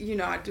think... You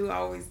know, I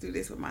always do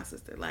this with my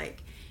sister.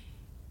 Like...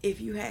 If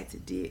you had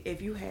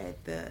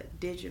the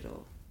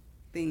digital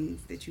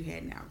things that you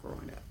had now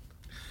growing up.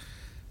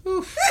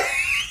 Oof.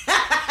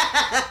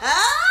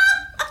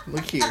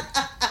 Look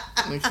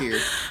here.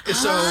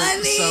 So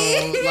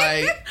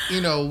like,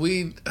 you know,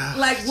 we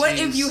like what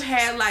if you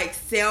had like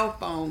cell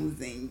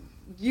phones and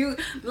you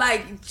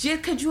like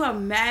just could you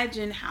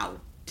imagine how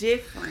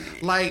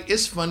different? Like,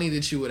 it's funny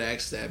that you would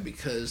ask that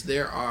because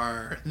there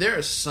are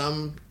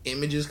some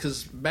images,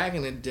 because back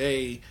in the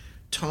day,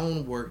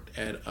 Tone worked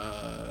at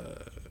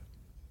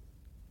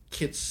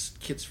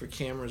Kits for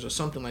Cameras or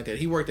something like that.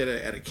 He worked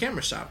at a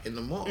camera shop in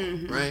the mall,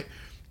 right?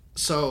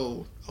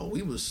 So,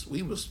 we was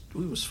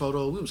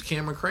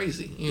camera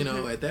crazy, you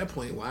know, at that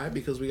point. Why?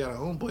 Because we got a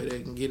homeboy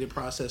that can get it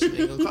processed and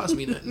it ain't gonna cost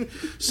me nothing.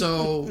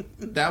 So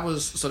that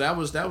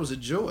was a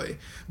joy.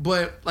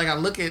 But like I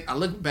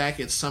look back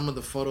at some of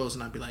the photos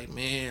and I'd be like,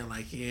 man,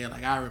 like yeah,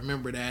 like I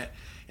remember that.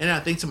 And I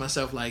think to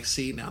myself, like,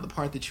 see, now the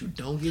part that you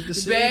don't get to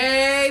see,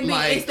 baby,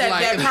 like, it's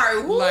that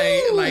part. Woo.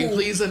 Like,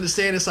 please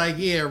understand, it's like,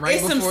 yeah, right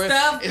it's before,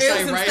 stuff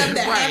that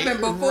happened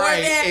before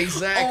that,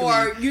 exactly,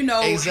 or you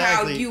know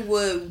how you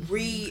would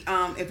read,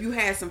 if you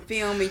had some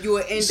film and you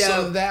would end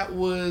up that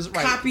was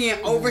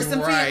copying over some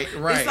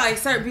film. Right. It's like,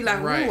 sir, be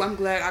like, ooh, I'm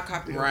glad I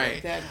copied over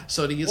that.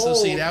 So to get some,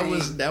 see, that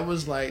was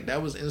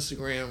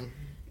Instagram.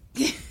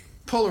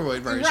 Polaroid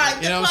version,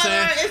 right, you know what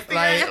I'm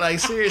saying? Like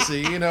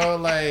seriously, you know,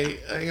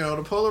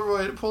 the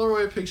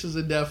Polaroid pictures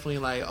are definitely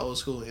like old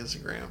school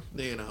Instagram,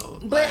 you know.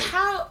 But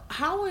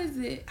how is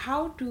it?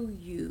 How do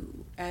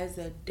you, as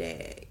a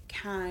dad,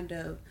 kind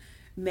of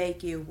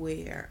make it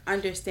where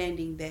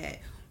understanding that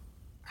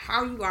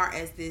how you are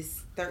as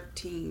this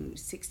 13,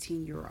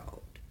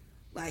 16-year-old,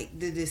 like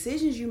the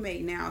decisions you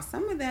make now,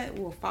 some of that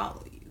will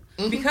follow you.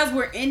 Because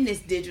we're in this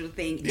digital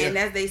thing, and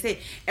as they say,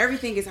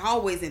 everything is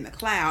always in the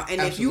cloud. And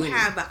Absolutely. If you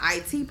have an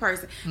IT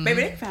person,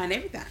 baby, they can find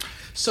everything.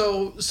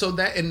 So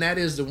that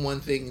is the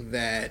one thing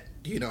that,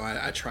 you know,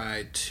 I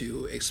tried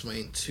to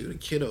explain to the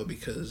kiddo,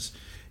 because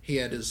he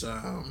had his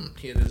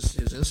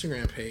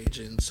Instagram page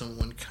and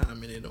someone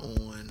commented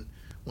on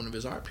one of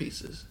his art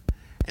pieces.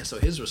 And so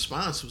his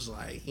response was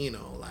like, you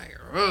know,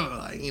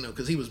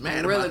 because he was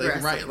mad about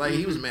it, right? Like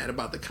he was mad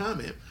about the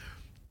comment,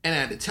 and I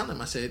had to tell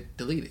him. I said,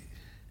 delete it.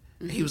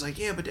 And he was like,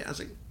 yeah, but I was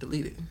like,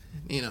 delete it.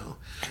 You know,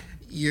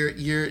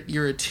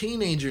 you're a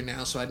teenager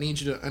now, so I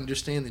need you to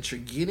understand that you're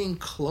getting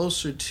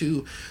closer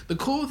to the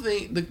cool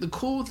thing. The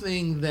cool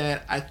thing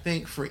that I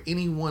think for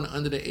anyone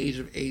under the age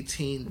of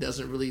 18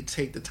 doesn't really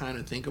take the time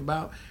to think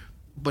about,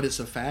 but it's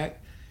a fact.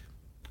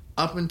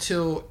 Up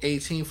until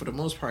 18, for the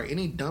most part,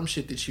 any dumb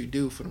shit that you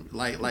do,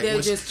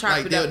 they'll just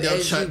chop it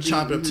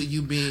up to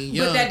you being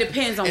young. But that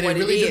depends on what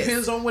it is. It really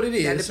depends on what it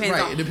is. That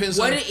depends on it depends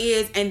what it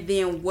is, and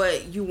then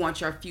what you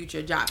want your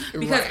future job.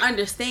 Because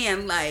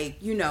understand,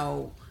 like, you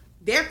know,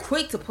 they're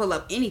quick to pull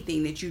up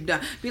anything that you've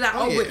done. Be like,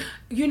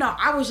 you know,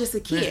 I was just a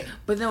kid. Yeah.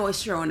 But no, it's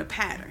showing a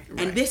pattern.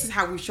 Right. And this is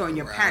how we're showing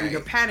your pattern.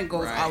 Your pattern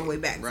goes all the way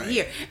back to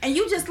here. And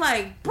you just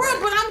like, bro,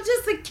 but I'm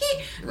just a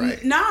kid.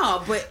 Right.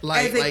 No, but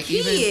as a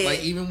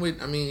kid. Even with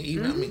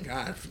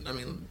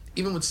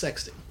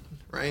sexting,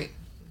 right?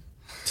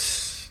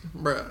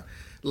 Bruh.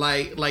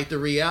 Like the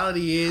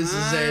reality is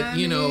that,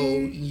 you know,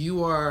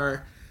 you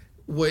are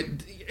what,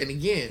 and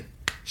again,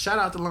 shout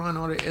out to Law and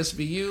Order SVU,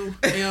 you know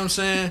what I'm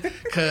saying?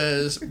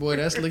 Because, boy,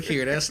 look,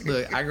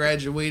 I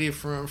graduated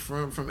from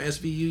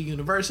SVU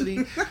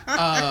University.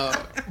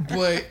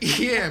 But,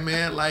 yeah,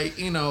 man, like,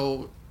 you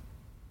know,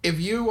 if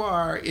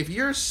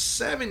you're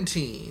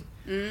 17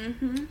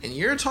 and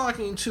you're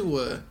talking to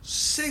a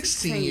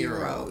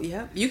 16-year-old.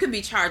 Yep. You could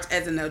be charged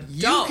as an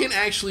adult. You can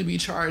actually be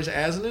charged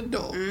as an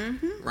adult,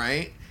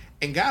 right?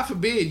 And God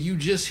forbid you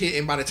just hit,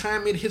 and by the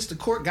time it hits the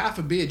court, God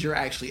forbid you're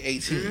actually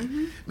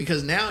 18.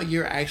 Because now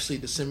you're actually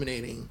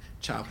disseminating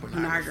child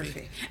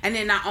pornography. And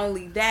then not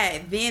only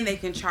that, then they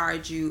can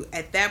charge you,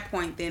 at that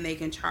point, then they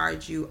can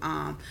charge you,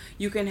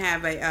 you can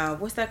have a,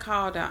 what's that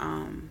called?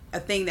 A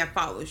thing that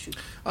follows you.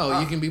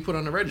 Oh, you can be put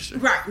on the register.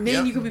 Right.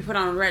 Then you can be put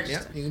on the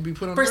register. Yeah, you can be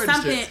put on the register.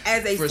 For something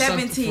as a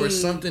 17. For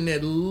something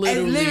that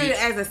literally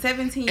as a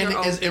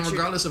 17-year-old. And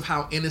regardless of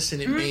how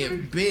innocent it may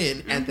have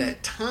been at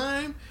that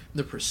time,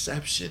 the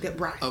perception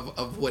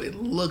of what it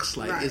looks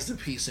like is the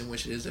piece in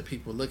which it is that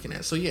people are looking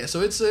at. So yeah,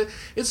 so it's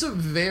a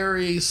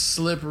very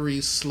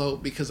slippery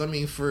slope, because I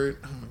mean, for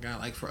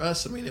for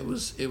us, I mean, it would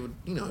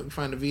you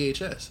find a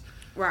VHS,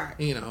 right?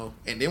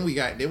 And then we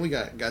got to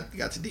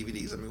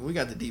DVDs. I mean, we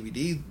got the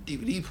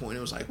DVD point.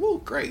 It was like, whoa,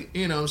 great,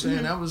 you know what I'm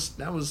saying?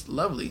 That was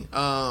lovely.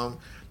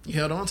 You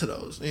held on to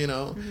those,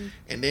 and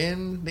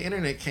then the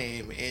internet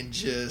came and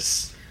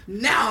just.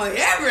 Now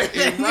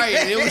everything. Right.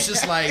 And it was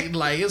just like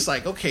it's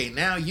like, okay,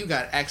 now you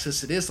got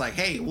access to this. Like,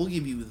 hey, we'll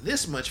give you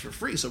this much for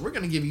free. So we're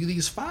going to give you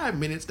these 5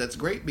 minutes. That's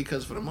great,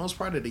 because for the most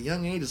part at a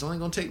young age, it's only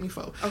going to take me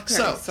 4. Okay.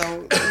 So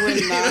we're not going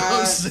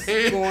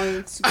to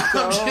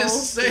go I'm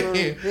just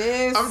saying.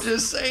 This I'm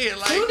just saying.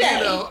 Like,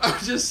 today. I'm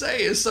just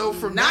saying. So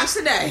from that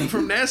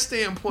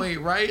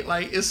standpoint, right?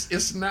 Like,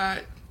 it's not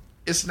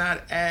it's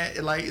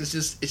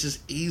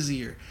just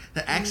easier.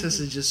 The access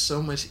is just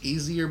so much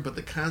easier, but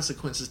the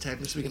consequences,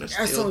 technically speaking, are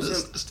still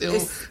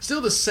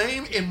the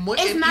same.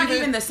 It's not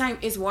even the same.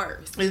 It's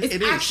worse.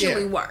 It's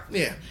actually worse.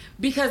 Yeah.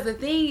 Because the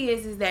thing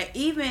is that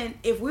even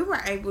if we were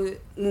able,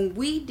 when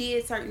we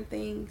did certain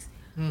things,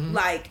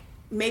 like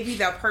maybe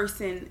the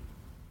person,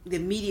 the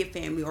immediate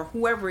family, or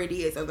whoever it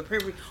is, or the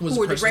people who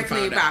were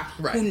directly involved,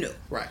 who knew.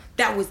 Right.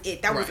 That was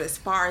it. That was as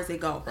far as it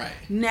goes. Right.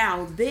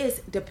 Now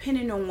this,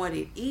 depending on what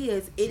it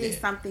is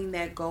something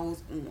that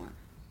goes on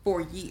for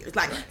years.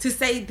 Like, to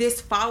say this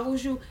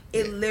follows you,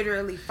 it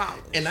literally follows.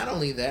 And not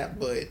only that,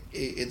 but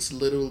it's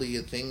literally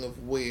a thing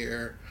of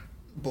where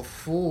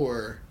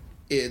before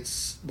it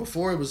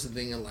was the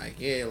thing of like,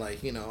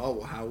 oh,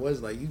 well, how was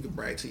it? Like, you could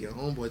brag to your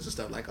homeboys and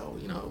stuff like, oh,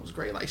 it was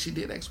great, like she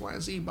did X, Y,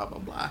 and Z, blah blah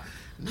blah.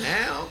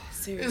 Now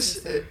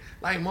it's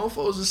like mofos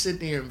will sit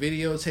there and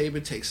videotape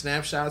it, take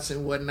snapshots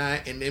and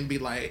whatnot, and then be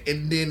like,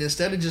 and then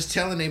instead of just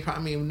telling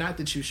not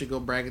that you should go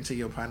bragging to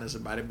your partners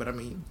about it, but I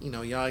mean,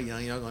 y'all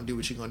young, y'all gonna do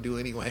what you're gonna do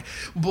anyway.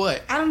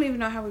 But I don't even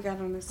know how we got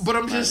on this. But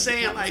I'm just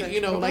saying, like,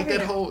 like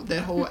that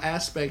whole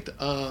aspect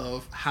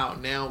of how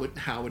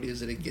it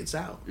is that it gets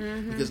out,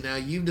 because now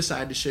you've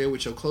decided to share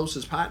with your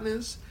closest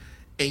partners.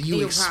 And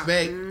you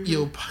expect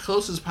your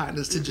closest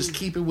partners to just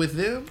keep it with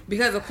them?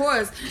 Because, of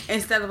course,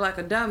 instead of like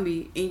a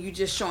dummy and you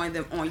just showing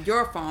them on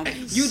your phone,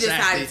 you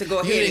decided to go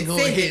ahead and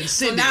send it.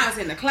 So now it's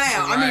in the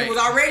cloud. Right. I mean, it was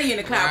already in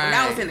the cloud, but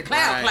now it's in the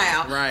cloud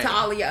to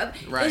all the other.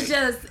 It's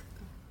just,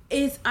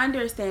 it's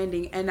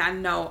understanding. And I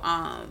know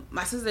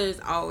my sister is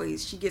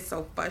always, she gets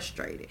so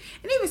frustrated.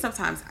 And even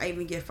sometimes I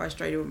even get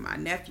frustrated with my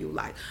nephew.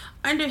 Like,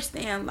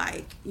 understand,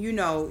 like,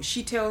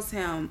 she tells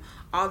him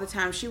all the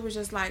time, she was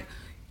just like,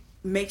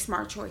 make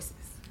smart choices.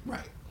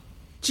 Right.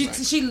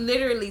 She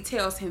literally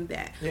tells him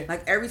that. Yeah.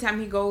 Like, every time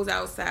he goes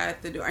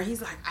outside the door, and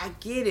he's like, I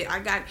get it, I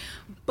got it.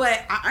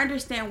 But I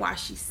understand why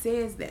she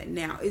says that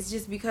now. It's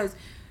just because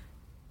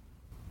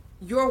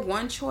your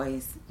one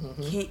choice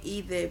can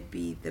either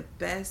be the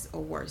best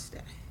or worst day.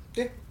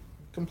 Yeah.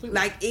 Completely.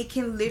 Like, it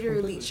can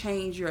literally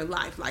change your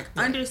life. Like,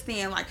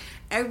 understand, like,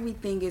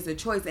 everything is a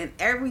choice. And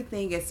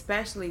everything,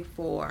 especially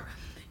for,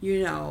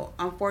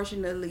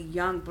 unfortunately,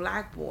 young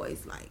black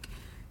boys, like,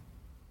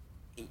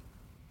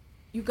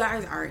 you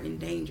guys are an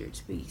endangered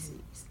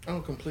species. Oh,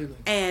 completely.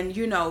 And,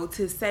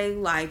 to say,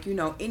 like,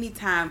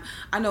 anytime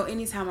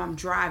I'm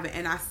driving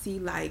and I see,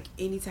 like,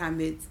 anytime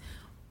it's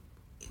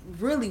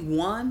really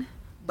one,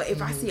 but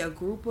if I see a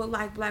group of,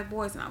 like, black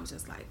boys, and I was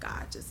just like,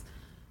 God, just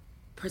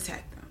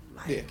protect them.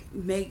 Like,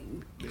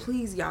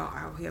 please, y'all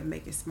out here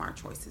making smart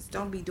choices.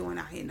 Don't be doing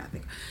out here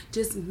nothing.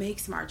 Just make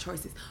smart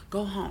choices.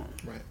 Go home.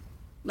 Right.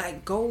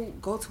 Like, go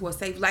to a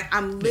safe, like,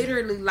 I'm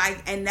literally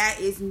like, and that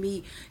is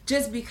me,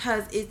 just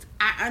because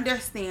I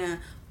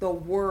understand the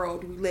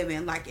world we live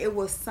in. Like, it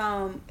was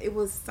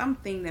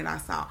something that I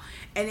saw,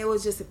 and it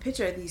was just a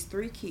picture of these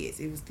 3 kids.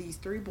 It was these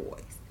 3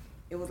 boys.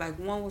 It was like,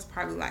 one was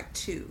probably like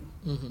 2.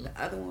 The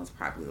other one was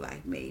probably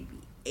like maybe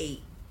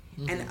 8.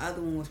 And the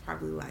other one was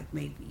probably like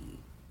maybe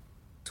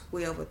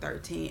 12 or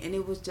 13. And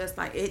it was just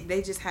like,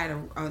 they just had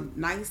a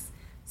nice,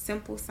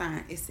 simple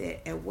sign. It said,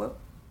 at what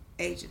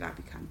age did I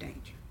become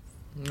dangerous?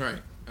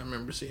 Right. I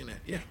remember seeing that.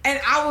 Yeah.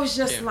 And I was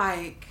just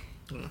like,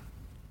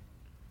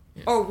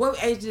 or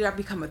what age did I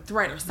become a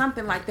threat or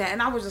something like that? And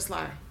I was just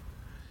like,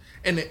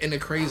 and the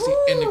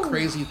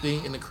crazy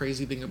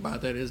thing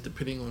about that is,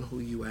 depending on who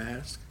you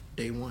ask,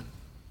 day one.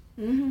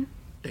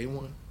 Day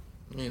one.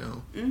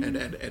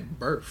 At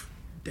birth,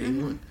 day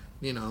one.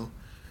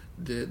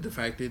 The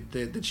fact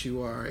that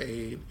you are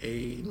a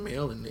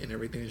male and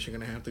everything that you're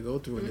going to have to go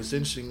through. And it's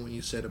interesting when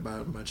you said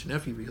about your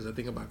nephew, because I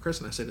think about Chris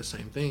and I said the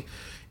same thing.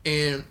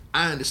 And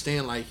I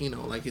understand, like,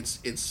 like it's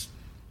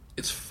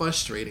it's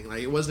frustrating.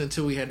 Like, it wasn't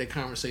until we had that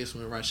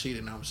conversation with Rashid,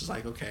 and I was just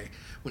like, okay,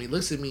 when he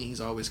looks at me, he's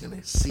always going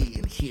to see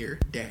and hear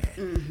Dad,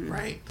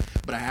 right?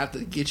 But I have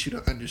to get you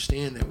to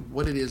understand that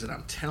what it is that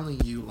I'm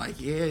telling you, like,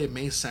 yeah, it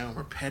may sound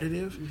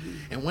repetitive.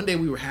 And one day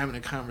we were having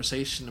a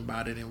conversation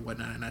about it and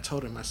whatnot, and I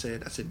told him, I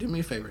said, do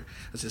me a favor.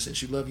 I said,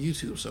 since you love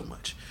YouTube so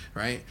much,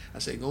 right? I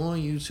said, go on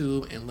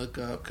YouTube and look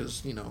up,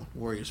 because, you know,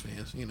 Warriors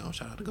fans, you know,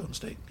 shout out to Golden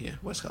State. Yeah,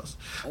 West Coast.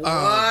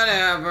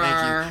 Whatever.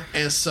 Thank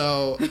you. And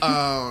so,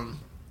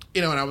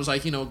 you know, and I was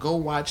like, you know, go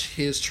watch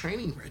his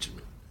training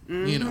regimen,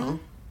 you know?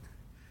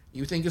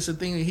 You think it's a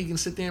thing that he can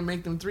sit there and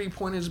make them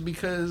 3-pointers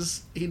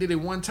because he did it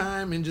one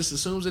time and just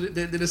assumes that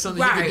it's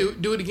something he can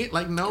do it again?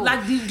 Like, no.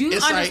 Like, do you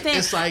understand?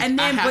 It's like, and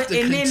then,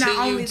 and then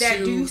not only that,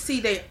 do you see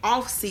their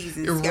off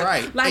seasons?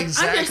 Right. Like,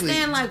 exactly.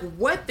 understand, like,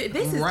 what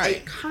this is a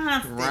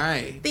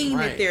constant thing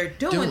that they're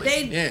doing.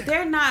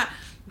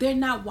 They're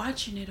not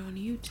watching it on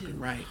YouTube.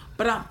 Right.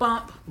 But I'm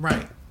bump.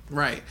 Right.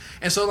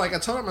 And so, like, I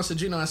told him, I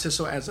said, you know, I said,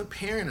 so as a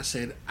parent, I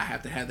said, I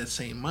have to have that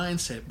same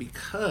mindset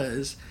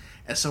because,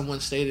 as someone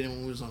stated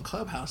when we was on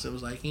Clubhouse, it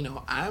was like, you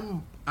know, I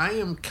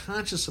am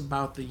conscious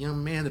about the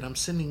young man that I'm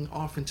sending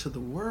off into the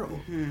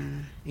world.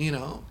 You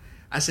know,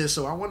 I said,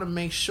 so I want to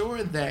make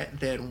sure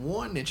that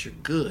one, that you're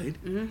good,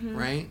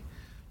 right?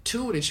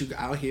 Two, that you're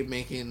out here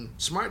making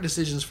smart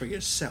decisions for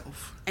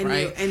yourself, and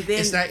right? And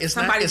then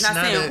somebody's not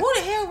saying, who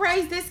the hell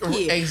raised this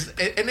kid?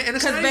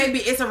 Because, baby,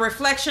 it's a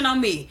reflection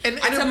on me. And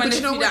I tell my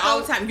nephew that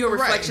all the time. You're a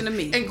reflection of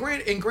me.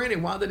 And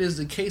granted, while that is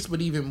the case,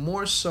 but even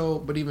more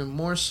so,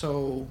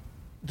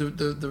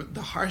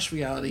 the harsh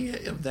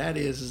reality of that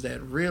is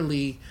that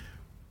really,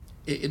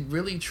 it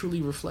really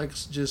truly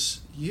reflects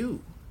just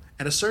you.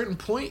 At a certain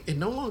point, it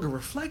no longer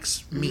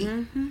reflects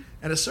me.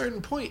 At a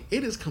certain point,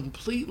 it is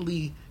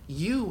completely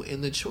you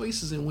and the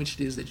choices in which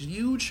it is that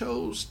you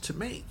chose to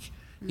make,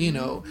 you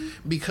know,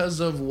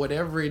 because of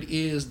whatever it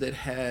is that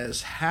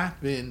has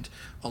happened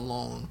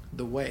along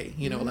the way.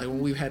 You know, like when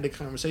we've had the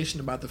conversation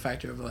about the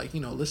factor of, like, you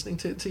know, listening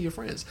to your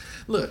friends.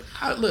 Look,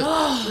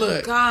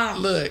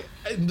 the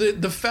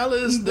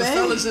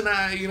fellas and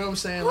I, you know what I'm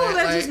saying? Oh,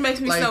 that just makes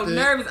me so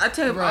nervous. I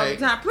tell them all the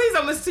time, please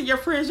don't listen to your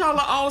friends. Y'all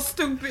are all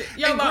stupid.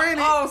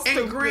 All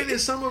stupid.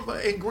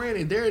 And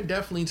granted, there are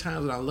definitely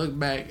times when I look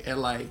back at,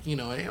 like, you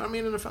know, I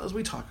mean, and the fellas,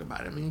 we talk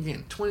about it. I mean,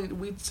 again,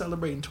 we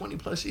celebrating 20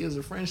 plus years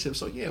of friendship.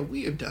 So yeah,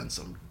 we have done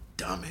some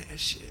dumbass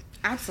shit.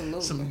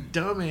 Absolutely. Some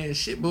dumbass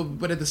shit.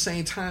 But at the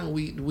same time,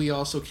 we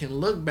also can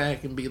look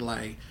back and be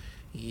like,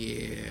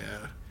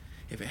 yeah,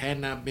 if it had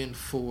not been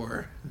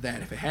for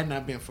that, if it had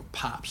not been for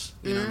Pops,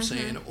 you know what I'm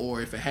saying?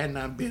 Or if it had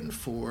not been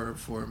for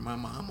my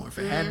mom, or if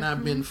it had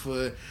not been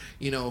for,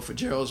 you know, for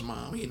Gerald's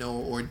mom, you know,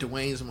 or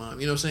Dwayne's mom,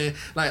 you know what I'm saying?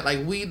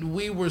 Like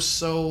we were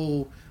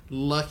so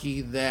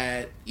lucky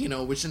that, you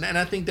know, and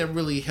I think that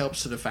really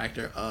helps to the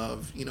factor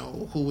of, you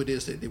know, who it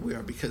is that we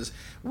are, because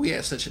we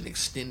had such an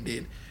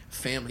extended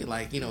family.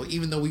 Like, you know,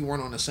 even though we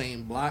weren't on the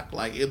same block,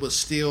 like, it was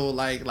still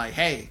like,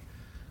 hey,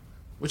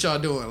 what y'all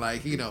doing?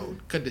 Like, you know,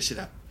 cut this shit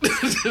out.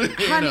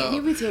 Honey,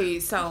 let me tell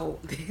you. So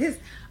this,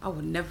 I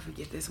will never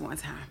forget this one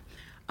time.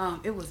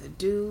 It was a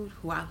dude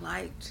who I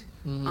liked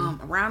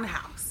around the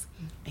house,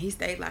 and he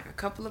stayed like a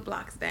couple of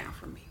blocks down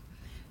from me.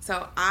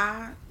 So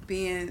I,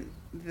 being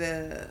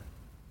the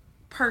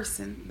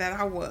person that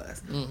I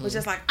was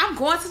just like, I'm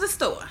going to the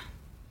store,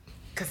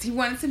 because he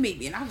wanted to meet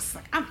me, and I was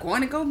like, I'm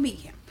going to go meet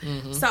him.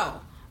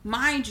 So,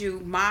 mind you,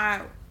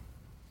 my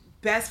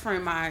best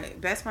friend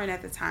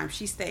at the time,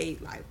 she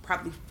stayed like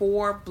probably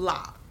 4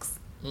 blocks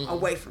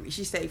away from me.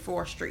 She stayed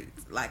 4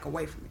 streets like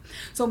away from me.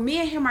 So me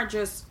and him are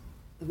just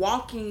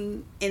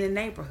walking in the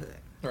neighborhood.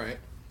 Right.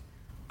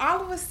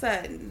 All of a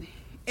sudden,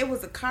 it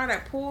was a car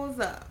that pulls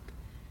up,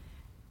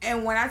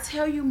 and when I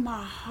tell you,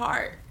 my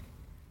heart,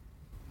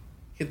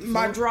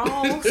 my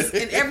drawers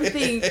and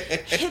everything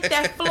hit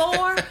that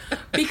floor,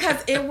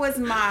 because it was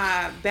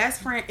my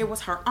best friend. It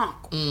was her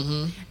uncle,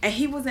 and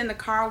he was in the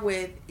car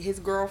with his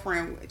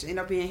girlfriend, which ended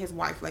up being his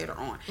wife later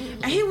on.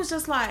 And he was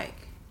just like,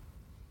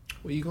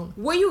 "Where you going?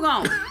 Where you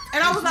going?"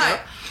 And I was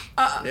like,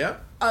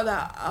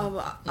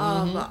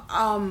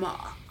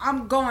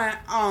 I'm going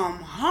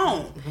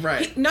home."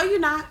 Right. No, you're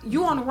not.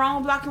 You on the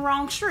wrong block and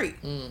wrong street.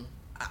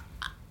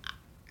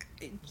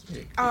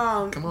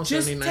 Come on,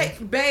 just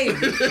 79. babe.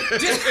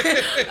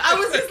 I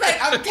was just like,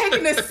 I'm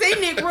taking the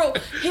scenic route.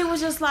 He was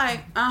just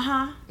like,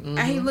 and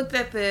he looked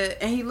at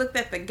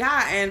the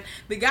guy, and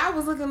the guy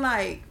was looking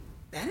like,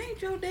 that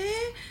ain't your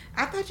dad.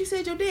 I thought you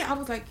said your dad. I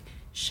was like,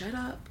 shut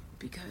up,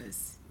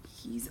 because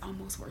he's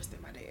almost worse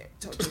than my dad.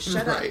 So just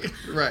shut up.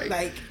 Right.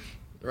 Like,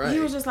 he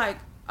was just like,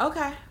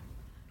 okay,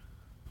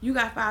 you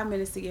got 5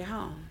 minutes to get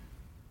home.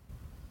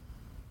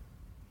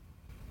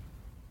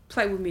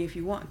 Play with me if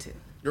you want to.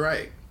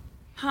 Right.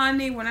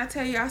 Honey, when I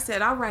tell you, I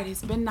said, all right,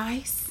 it's been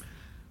nice.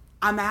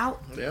 I'm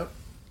out. Yep.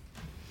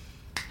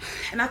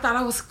 And I thought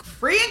I was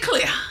free and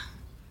clear.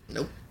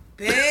 Nope.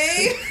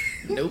 Babe.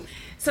 Nope.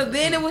 So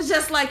then it was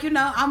just like,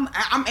 I'm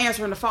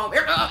answering the phone.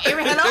 Hello?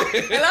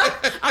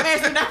 I'm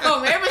answering that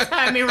phone every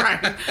time it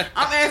rang.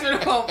 I'm answering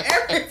the phone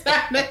every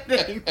time that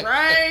thing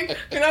rang.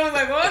 And I was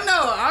like, oh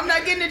no, I'm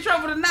not getting in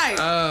trouble tonight.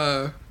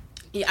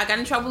 Yeah, I got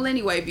in trouble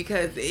anyway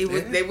because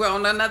they were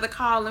on another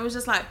call and it was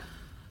just like,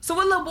 so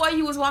what little boy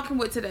you was walking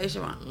with today,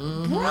 Siobhan?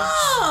 Mm-hmm.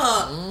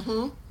 Bruh.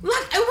 Mm-hmm.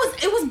 Like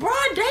it was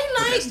broad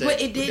daylight, but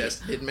it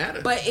didn't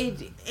matter. But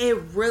it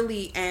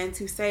really, and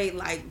to say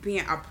like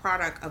being a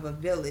product of a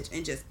village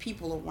and just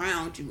people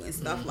around you and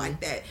stuff like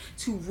that,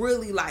 to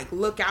really like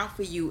look out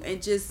for you and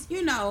just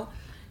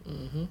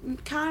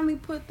kindly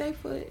put their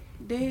foot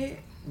dead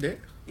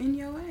in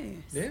your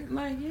ass. Yeah.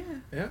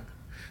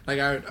 Like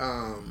like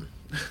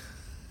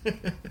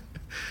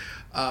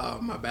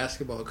my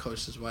basketball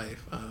coach's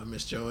wife,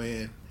 Miss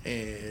Joanne,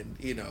 and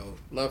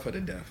love her to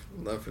death.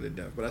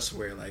 But I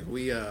swear, like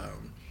we,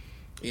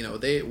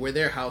 where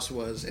their house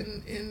was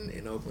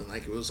in Oakland,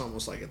 like it was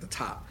almost like at the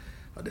top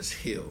of this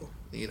hill,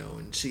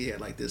 and she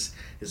had like this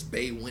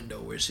bay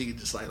window where she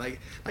just like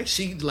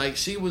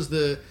she was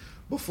the.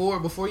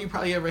 Before you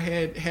probably ever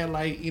had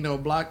like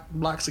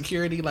block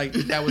security, like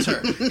that was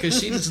her, because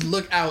she just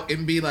look out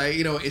and be like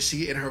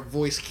and her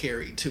voice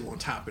carried too on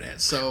top of that.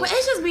 So but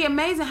it's just be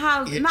amazing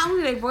how not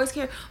only they voice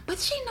carry, but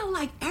she know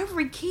like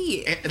every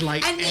kid, and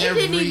it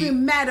didn't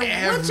even matter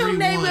what your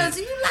name is.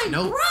 You like,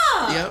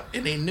 bruh. Yep,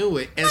 and they knew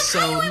it, and like,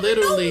 so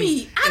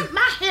literally,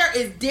 my hair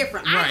is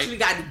different. I actually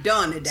got it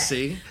done today.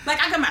 See, like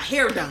I got my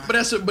hair done. But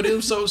it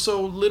was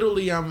so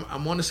literally, I'm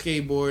on a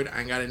skateboard.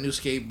 I got a new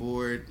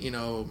skateboard.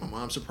 My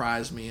mom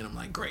surprised me, and I'm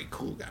like, great,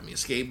 cool, got me a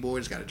skateboard,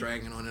 it's got a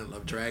dragon on it, I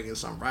love dragons,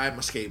 so I'm riding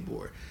my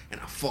skateboard and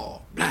I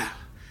fall, blah.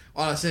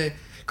 All I said,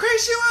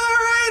 Grace, you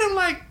alright? I'm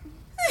like,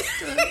 what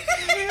the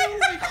hell?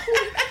 Like, who?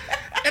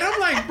 And I'm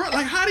like, bro,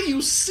 like, how do you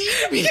see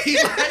me?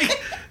 Like,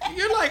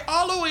 you're like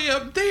all the way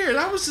up there. And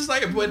I was just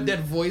like, but that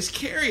voice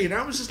carried, and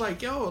I was just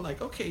like, yo,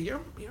 like, okay,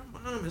 your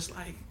mom is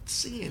like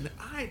seeing the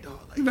eye dog,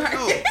 like,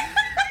 yo,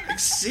 like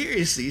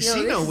seriously,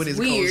 she know when it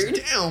goes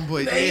down,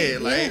 but like,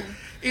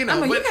 I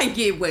mean, you can't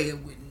get away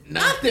with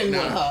nothing with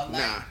her.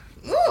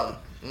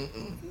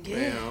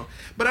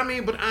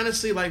 Like, but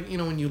honestly, like,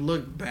 when you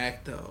look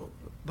back though,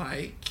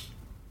 like,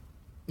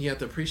 you have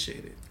to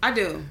appreciate it. I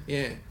do.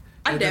 Yeah.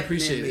 I definitely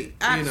appreciate it.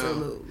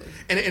 Absolutely.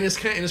 And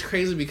it's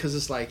crazy because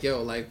it's like,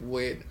 yo, like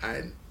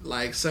I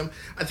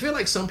feel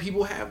like some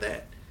people have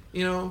that,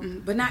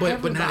 but not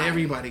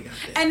everybody got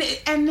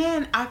that. And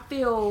then I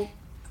feel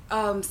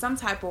some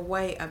type of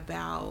way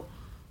about.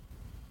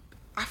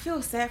 I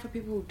feel sad for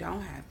people who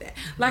don't have that.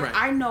 Like, right.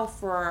 I know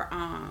for,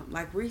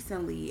 like,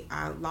 recently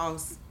I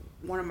lost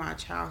one of my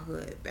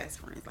childhood best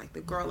friends, like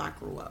the girl I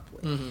grew up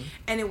with. Mm-hmm.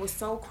 And it was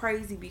so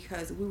crazy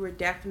because we were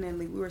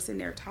sitting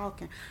there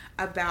talking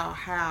about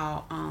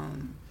how,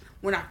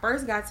 when I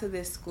first got to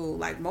this school,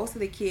 like, most of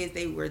the kids,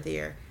 they were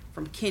there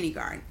from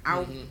kindergarten.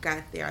 I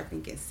got there, I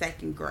think, in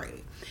second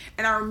grade.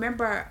 And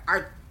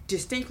I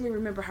distinctly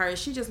remember her.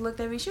 She just looked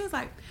at me. She was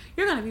like,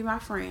 "You're gonna be my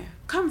friend.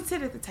 Come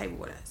sit at the table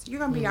with us.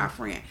 You're gonna be our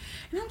friend."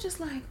 And I'm just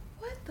like,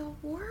 "What the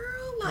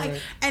world?" Like,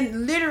 right.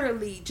 And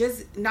literally,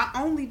 just not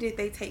only did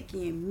they take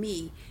in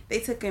me, they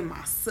took in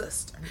my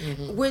sister.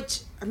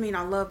 Which, I mean,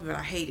 I love it, but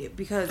I hate it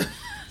because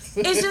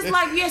it's just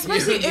like,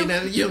 especially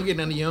you don't get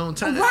none of your own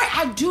time. Right,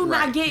 I do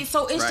not get it.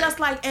 So it's just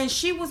like, and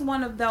she was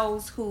one of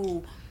those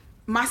who.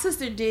 My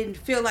sister didn't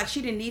feel like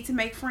she didn't need to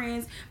make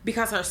friends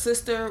because her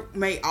sister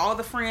made all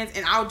the friends,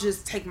 and I'll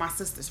just take my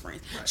sister's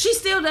friends. Right. She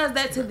still does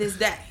that to this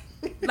day.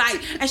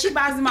 Like, and she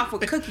buys them out for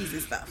cookies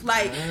and stuff.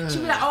 Like,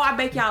 she'd be like, "Oh, I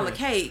bake y'all a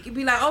cake." It'd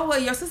be like, "Oh, well,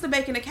 your sister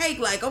baking a cake."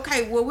 Like,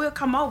 okay, well, we'll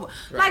come over.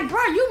 Right. Like,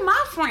 bro, you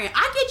my friend.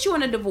 I get you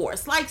in a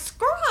divorce. Like,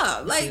 screw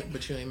up. Like,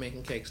 but you ain't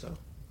making cakes though.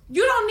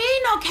 You don't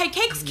need no cake.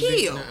 Cakes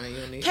kill.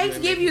 Cakes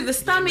give you the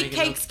stomach.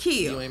 Cakes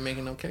kill. You ain't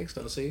making no cakes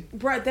though. See,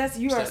 bro,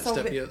 you are so.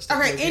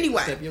 Okay,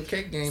 anyway. Step your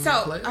cake game.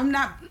 So I'm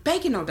not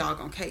baking no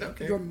doggone cake.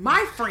 Okay. You're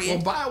my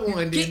friend. Well, buy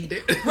one then.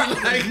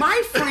 Right, like,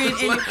 my friend.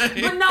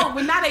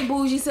 But now they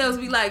bougie sales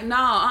be like,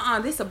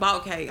 "No, this a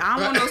bulk cake. I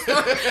don't want no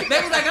store."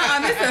 They was like,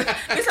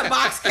 this a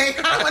box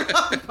cake. I don't want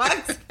no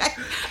box cake.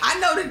 I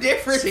know the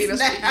difference. See, that's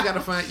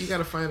what you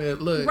gotta find a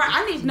look. Right,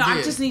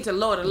 I just need to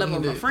lower the level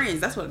of my friends.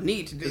 That's what I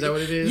need to do. Is that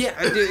what it is? Yeah,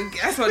 I do.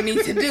 That's what I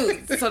need to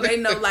do, so they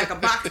know like a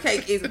box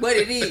cake is what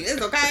it is,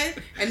 okay,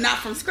 and not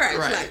from scratch.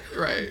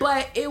 Right.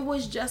 But it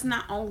was just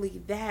not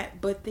only that,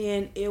 but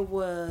then it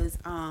was,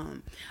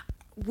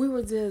 we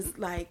were just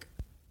like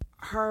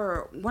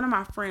one of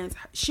my friends.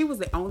 She was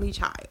the only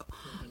child,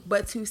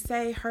 but to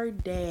say her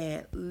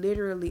dad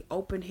literally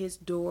opened his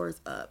doors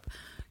up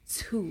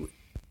to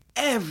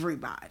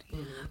everybody,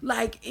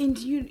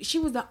 she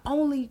was the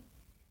only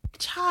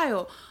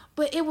child,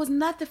 but it was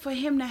nothing for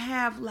him to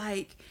have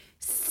like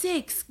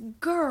 6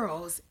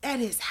 girls at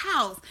his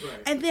house.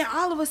 Right. And then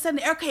all of a sudden,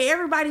 okay,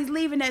 everybody's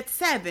leaving at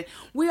 7.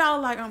 We all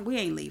like, we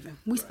ain't leaving.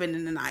 We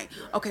spending the night.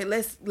 Right. Okay,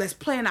 let's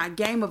play in our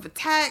game of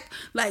attack.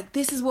 Like,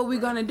 this is what we're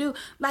gonna do.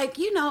 Like,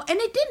 and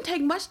it didn't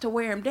take much to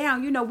wear him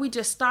down. We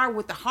just started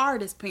with the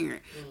hardest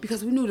parent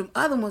because we knew them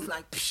other ones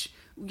like, psh,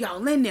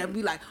 y'all in there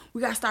be like,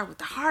 we gotta start with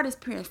the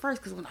hardest parents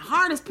first, because when the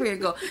hardest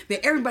parent go, then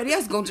everybody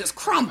else gonna just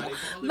crumble.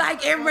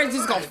 Like everybody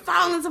just gonna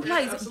fall into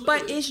place. Yeah,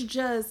 but it's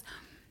just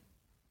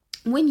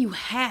when you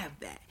have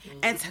that,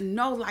 and to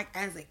know, like,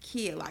 as a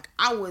kid, like,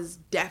 I was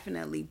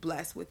definitely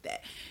blessed with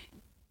that.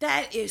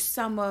 That is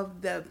some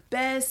of the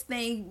best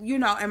thing, you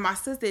know, and my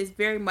sister is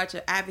very much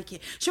an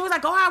advocate. She was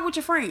like, go out with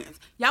your friends.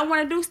 Y'all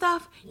want to do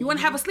stuff? You want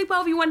to have a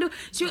sleepover? You want to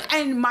do?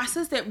 And my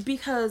sister,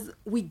 because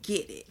we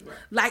get it. Right.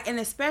 Like, and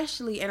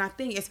especially, and I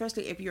think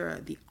especially if you're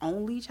the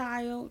only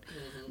child,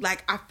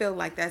 like, I feel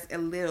like that's a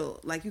little,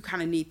 like, you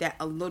kind of need that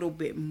a little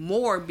bit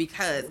more,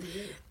 because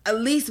at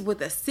least with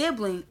a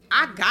sibling,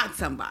 I got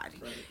somebody.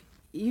 Right.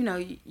 You know,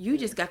 you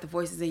just got the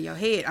voices in your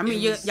head. I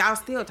mean, y'all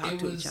still talk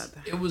to each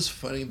other. It was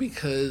funny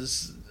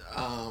because,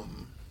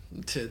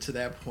 to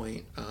that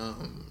point,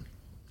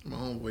 my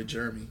homeboy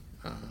Jeremy,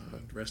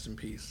 rest in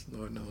peace,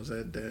 Lord knows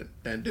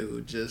that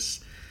dude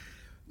just,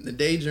 the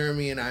day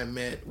Jeremy and I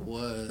met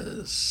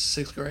was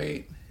 6th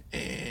grade,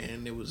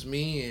 and it was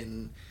me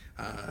and,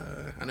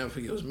 I never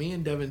forget, it was me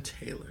and Devin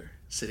Taylor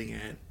sitting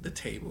at the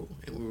table,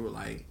 and we were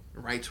like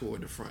right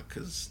toward the front,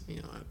 because, you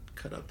know, I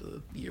cut up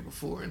the year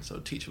before, and so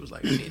teacher was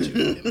like, I need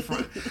you in the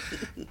front.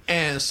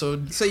 And so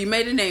you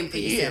made a name for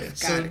yourself. Yeah,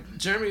 so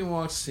Jeremy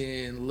walks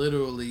in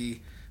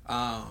literally,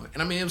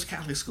 and I mean, it was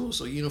Catholic school,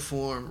 so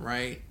uniform,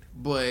 right?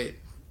 But,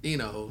 you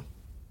know,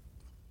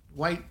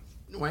 white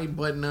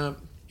button up,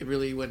 it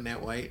really wasn't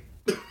that white.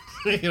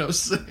 You know what I'm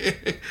saying?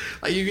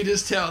 Like, you could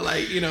just tell,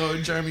 like, you know,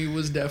 Jeremy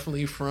was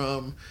definitely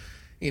from,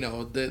 you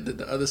know,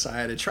 the other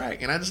side of the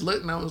track. And I just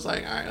looked and I was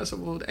like, all right, I said,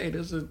 well, hey,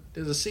 there's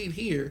a seat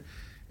here.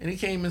 And he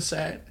came and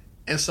sat.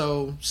 And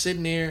so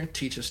sitting there,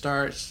 teacher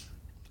starts,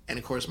 and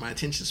of course my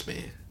attention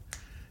span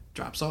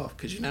drops off,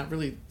 because you're not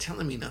really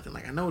telling me nothing.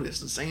 Like, I know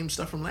this, the same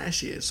stuff from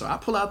last year. So I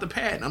pull out the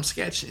pad and I'm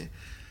sketching.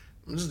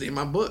 I'm just in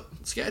my book,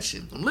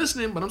 sketching. I'm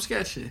listening, but I'm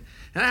sketching.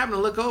 And I happen to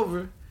look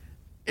over,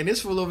 and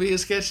this fool over here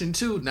sketching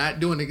too,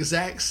 not doing the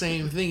exact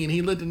same thing. And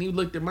he looked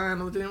at mine,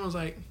 and looked at him, and was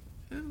like,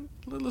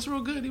 looks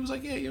real good. He was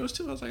like, yeah, yours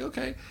too. I was like,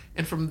 okay.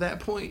 And from that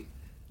point,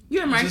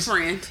 you're my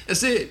friend.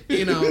 That's it,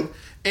 you know.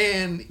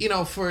 And, you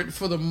know, for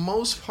the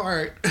most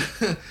part,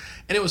 and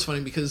it was funny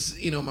because,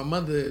 you know, my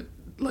mother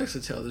likes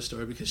to tell this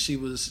story because she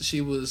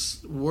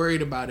was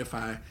worried about if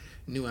I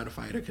knew how to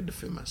fight or could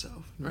defend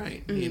myself,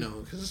 right? You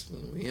know, because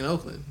in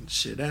Oakland,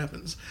 shit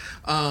happens.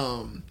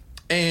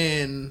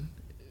 And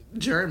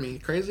Jeremy,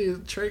 crazy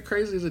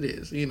as it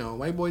is, you know,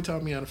 white boy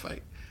taught me how to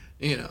fight.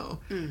 You know,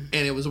 and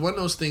it was one of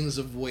those things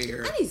of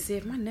where I need to see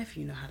if my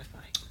nephew know how to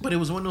fight. But it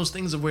was one of those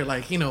things of where,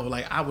 like, you know,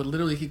 like, I would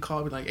literally, he'd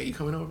call me like, hey, you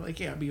coming over? Like,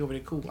 yeah, I'll be over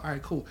there. Cool. All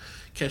right, cool.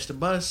 Catch the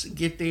bus,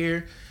 get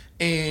there,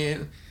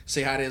 and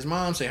say hi to his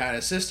mom, say hi to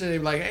his sister. They'd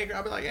be like, hey, girl.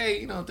 I'll be like,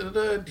 hey, you know,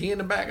 he in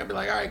the back. I'd be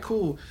like, all right,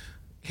 cool.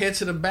 Head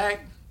to the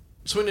back,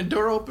 swing the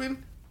door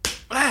open.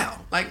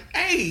 Wow. Like,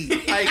 hey,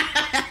 like,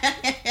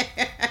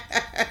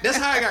 that's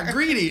how I got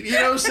greeted. You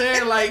know what I'm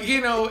saying? Like,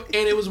 you know, and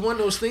it was one of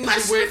those things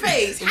of where,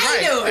 face. How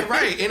you doing?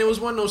 Right. And it was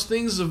one of those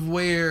things of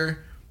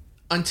where,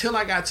 until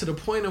I got to the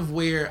point of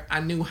where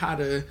I knew how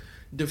to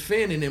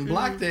defend and then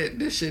block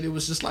this shit, it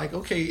was just like,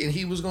 okay, and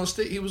he was gonna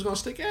stick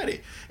at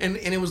it. And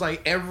it was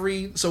like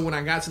so when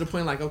I got to the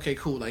point, like, okay,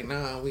 cool, like,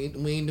 nah, we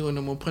ain't doing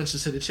no more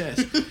punches to the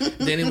chest.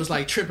 Then it was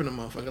like tripping a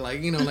motherfucker,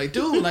 like, you know, like,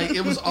 dude, like,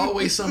 it was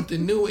always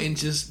something new, and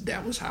just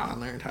that was how I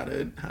learned how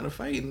to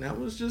fight. And that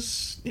was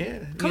just, yeah,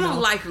 come on,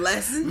 life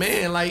lessons,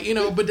 man. Like, you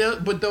know,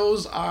 but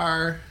those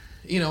are,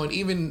 you know, and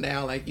even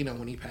now, like, you know,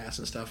 when he passed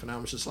and stuff, and I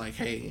was just like,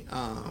 hey,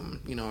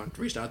 you know, I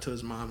reached out to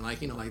his mom,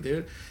 like, you know, like,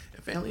 their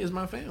family is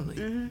my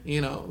family,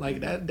 you know, like,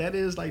 that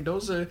is, like,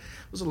 those are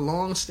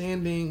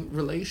long-standing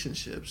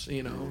relationships,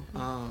 you know,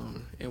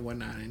 and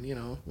whatnot, and, you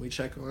know, we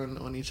check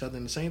on each other,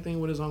 and the same thing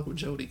with his uncle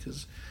Jody,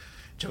 because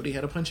Jody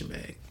had a punching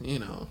bag, you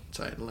know,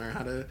 so I had to learn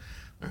how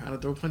to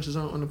throw punches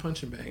on the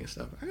punching bag and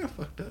stuff. I got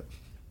fucked up.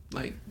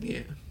 Like,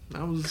 yeah,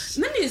 I was.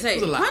 Let me just say,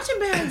 punching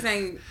bags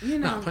ain't, you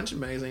know. Nah, punching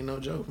bags ain't no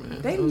joke,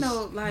 man. They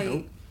know, like,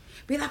 nope.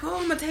 Be like,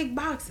 oh, I'm gonna take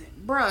boxing,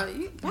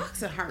 bruh.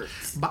 Boxing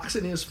hurts.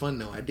 Boxing is fun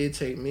though. I did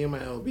take, me and my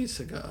LB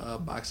took a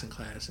boxing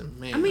class, and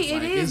man, I mean,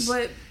 like, it is,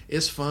 but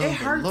it's fun. It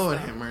hurts. Lord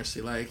have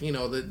mercy, like, you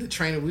know, the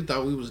trainer, we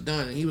thought we was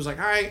done, and he was like,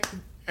 all right.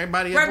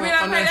 Everybody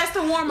right, that's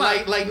the warm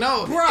up. Like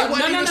no, bro, it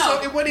wasn't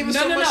even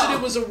so much that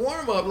it was a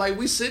warm up. Like,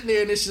 we sitting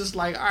there, and it's just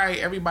like, all right,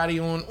 everybody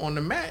on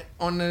the mat,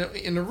 in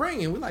the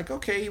ring, and we're like,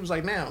 okay. He was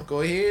like, now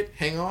go ahead,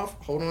 hang off,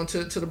 hold on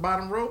to the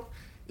bottom rope,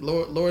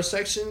 lower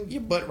section,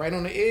 your butt right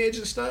on the edge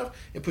and stuff,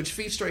 and put your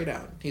feet straight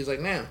out. He's like,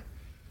 now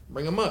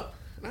bring them up,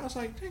 and I was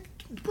like,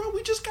 bro,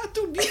 we just got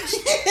through this.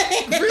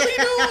 Really,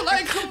 dude?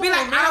 Like, come on,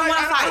 man. I don't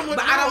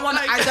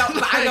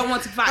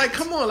want to fight. Like,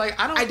 come on, like,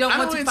 I don't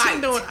want to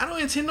fight. I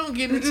don't intend on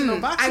getting into no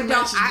boxing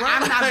matches, bro.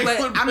 I'm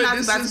not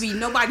about to be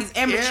nobody's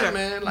amateur. Yeah,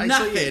 man. Like,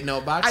 nothing. So yeah,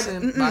 no,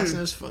 boxing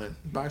is fun.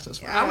 Boxing is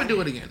fun. I would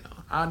do it again though.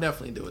 I'll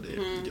definitely do it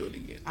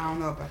again. I don't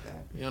know about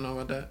that. You don't know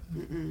about that?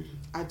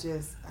 I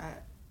just,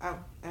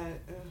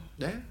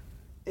 yeah.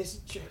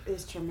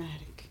 It's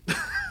traumatic.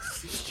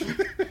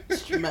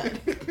 It's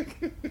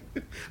traumatic.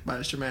 About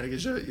as traumatic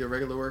as your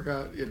regular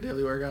workout, your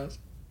daily workouts?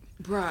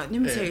 Bruh, let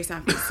me tell you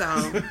something.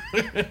 So,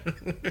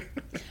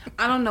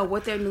 I don't know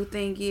what their new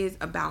thing is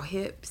about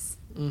hips.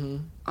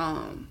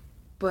 Mm-hmm.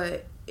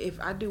 But if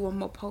I do one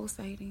more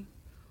pulsating,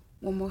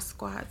 one more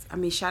squats, I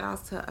mean, shout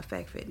outs to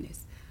Effect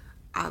Fitness.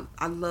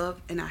 I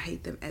love and I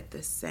hate them at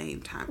the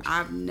same time.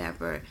 I've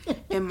never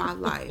in my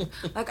life,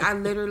 like I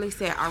literally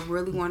said, I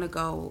really want to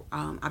go.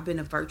 I've been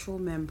a virtual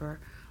member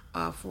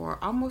for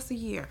almost a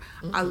year.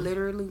 Mm-hmm. I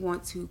literally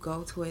want to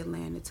go to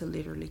Atlanta to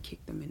literally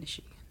kick them in the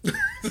shin.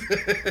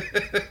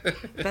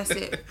 That's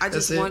it. I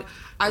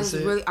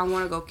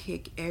want to go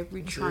kick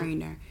every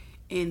trainer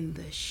in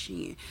the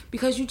shin,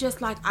 because you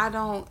just like, I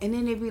don't, and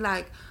then they'd be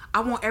like,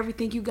 I want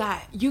everything you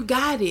got. You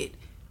got it.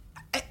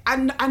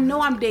 I know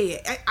I'm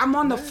dead. I'm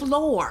on the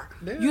floor.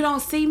 Yeah. You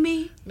don't see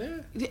me. Yeah.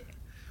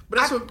 But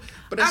I don't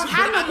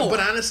have no more. But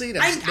honestly,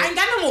 I ain't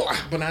got no more.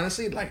 But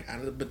honestly,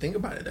 but think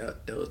about it.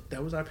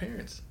 That was our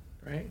parents,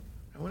 right?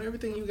 I want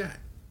everything you got. I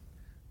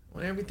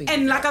want everything.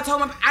 And like I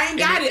told them, I ain't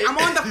got it. I'm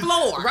on the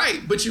floor.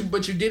 Right, but you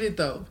did it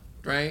though,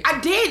 right?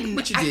 I didn't.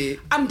 But you did.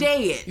 I'm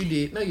dead. You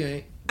did. No, you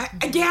ain't.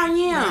 Yeah, I am.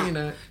 No,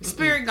 you're not.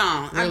 Spirit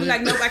gone. Really? I'd be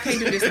like, nope, I can't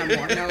do this no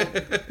more. No,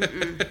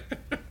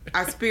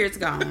 our spirit's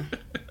gone.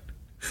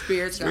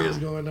 Spirit's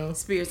going though.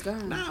 Spirit's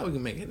gone. Nah, we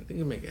can make it. We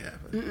can make it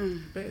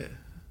happen. Yeah.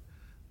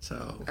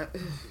 So.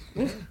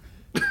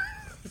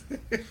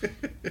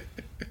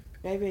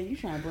 Baby, you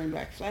trying to bring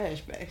back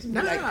flashbacks?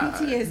 Be like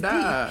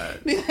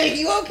PTSD. Be like,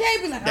 you okay?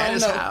 Be like, I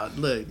don't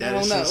know.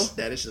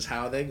 That is just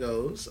how that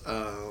goes,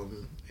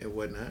 and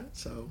whatnot.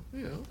 So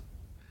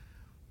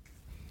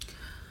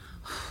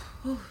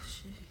Oh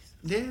shit.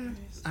 Yeah,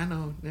 I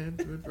know. Yeah,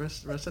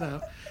 rest it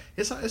out.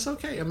 It's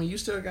okay. I mean, you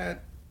still got,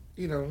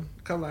 a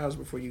couple hours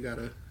before you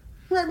gotta.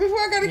 Right before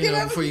I gotta get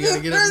up. Before you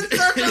gotta get up.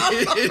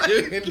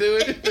 You can do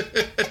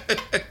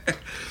it.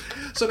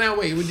 So now,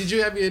 wait. Did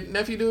you have your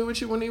nephew do it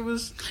with you when he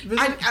was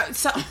visiting?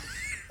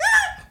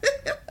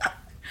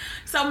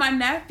 So my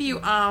nephew,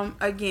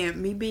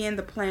 again, me being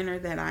the planner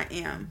that I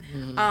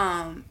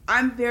am,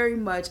 I'm very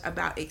much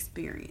about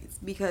experience,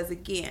 because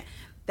again,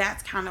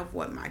 that's kind of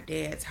what my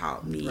dad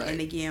taught me. Right.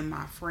 And again,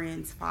 my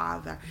friend's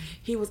father,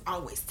 he was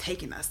always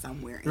taking us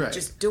somewhere and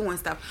just doing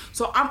stuff.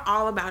 So I'm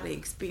all about the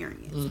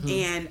experience. Mm-hmm.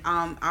 And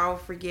I'll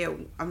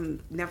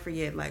never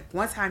forget, like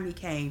one time he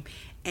came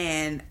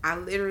and I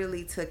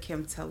literally took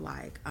him to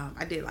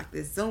I did like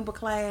this Zumba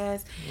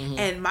class,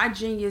 and my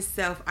genius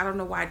self, I don't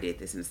know why I did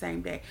this in the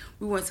same day.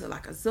 We went to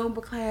like a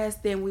Zumba class,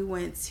 then we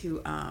went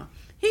to,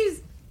 he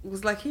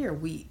was like here a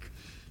week.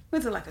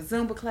 Went to like a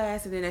Zumba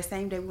class, and then that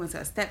same day we went to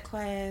a step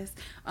class,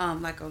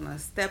 like on a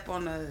step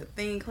on a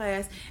thing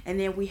class, and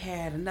then we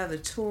had another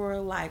tour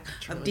of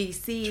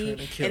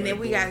DC, and then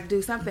we got to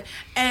do something,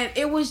 and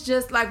it was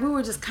just like we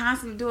were just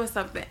constantly doing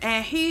something,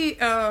 and he,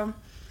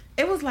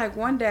 it was like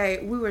one day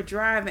we were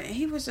driving, and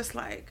he was just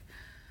like,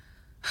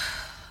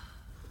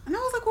 and I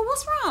was like, well,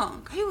 what's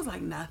wrong? He was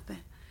like, nothing.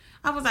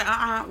 I was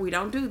like, we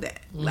don't do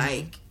that. Mm-hmm.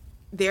 Like,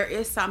 there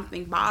is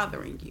something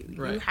bothering you.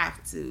 Right. You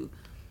have to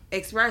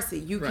express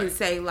it. You can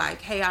say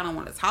like, hey, I don't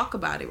want to talk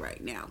about it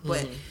right now,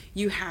 but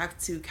you have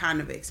to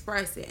kind of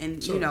express it.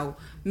 And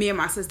me and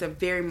my sister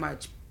very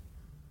much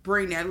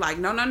bring that, like,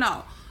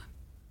 no,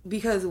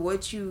 because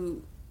what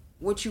you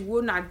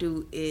will not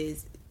do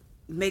is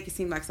make it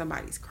seem like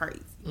somebody's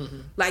crazy.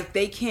 Like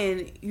they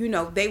can, you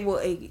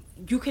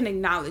can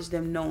acknowledge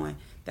them knowing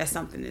that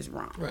something is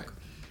wrong. Right.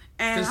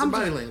 And it's the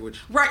body language.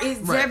 Right. It's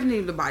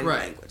definitely the body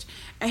language.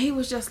 And he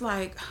was just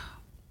like,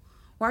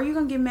 why are you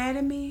gonna get mad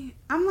at me?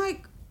 I'm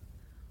like,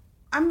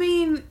 I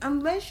mean,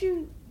 unless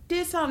you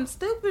did something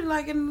stupid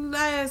like in the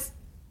last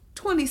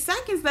 20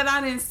 seconds that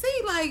I didn't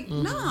see, like,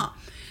 no.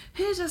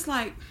 He was just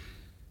like,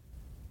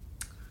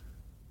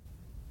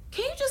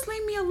 can you just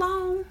leave me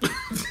alone? And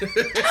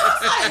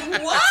I was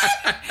like, what?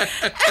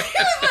 And he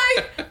was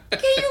like,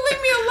 can you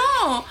leave me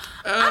alone?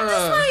 I'm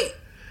just like,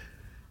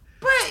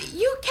 but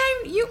you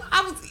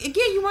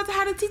want to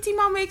have a TT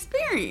Mama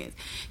experience.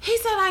 He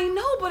said, I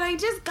know, but I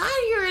just got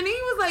here. And he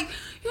was like,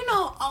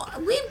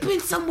 we've been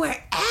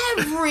somewhere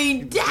every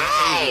day.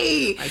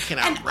 I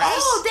cannot and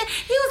rest. All day.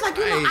 He was like,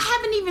 I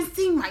haven't even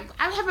seen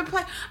I haven't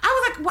played. I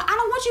was like, well, I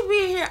don't want you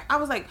being here. I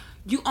was like,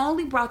 you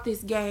only brought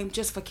this game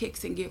just for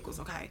kicks and giggles,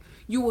 okay?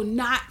 You will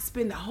not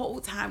spend the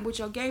whole time with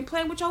your game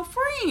playing with your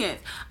friends.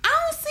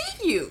 I don't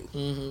see you.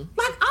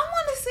 Like, I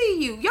want to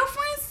see you. Your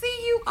friends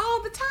see you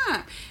all the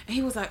time. And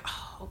he was like,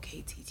 oh,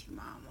 okay, TT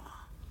Mama.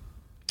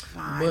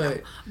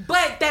 Fine.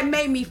 But that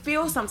made me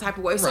feel some type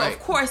of way. So, of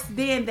course,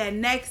 then that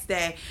next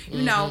day,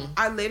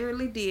 I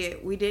literally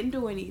we didn't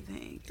do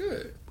anything.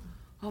 Good.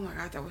 Oh my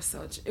God,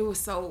 it was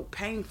so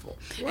painful.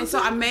 And so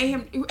I made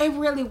him, it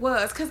really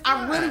was, because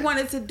I really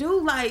wanted to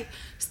do like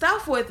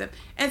stuff with him.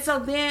 And so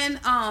then,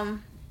 I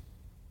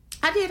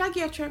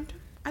get tripped.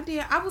 I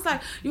did. I was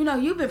like,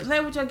 you've been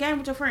playing with your game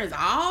with your friends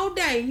all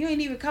day. You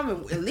ain't even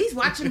coming at least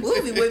watch a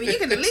movie with me. You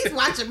can at least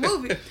watch a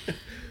movie. Man,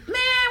 when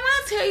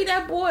I tell you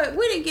that boy,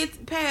 we didn't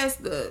get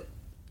past the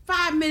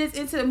 5 minutes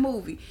into the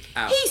movie.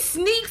 He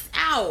sneaks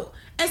out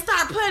and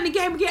started playing the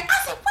game again.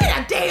 I said, wait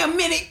a damn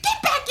minute.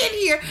 Get back in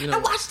here. here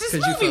and watch this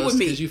movie with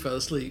me. Because you fell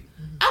asleep.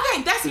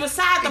 Okay, that's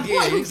beside the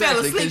point. Who fell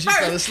asleep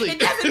first? It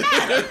doesn't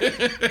matter.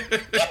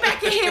 Get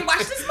back in here and watch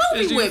this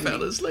movie with me. You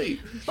fell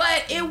asleep.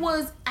 But it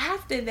was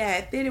after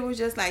that. Then it was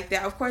just like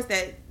that. Of course,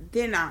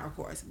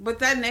 But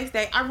that next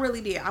day, I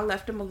really did. I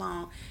left him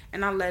alone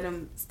and I let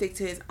him stick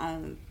to his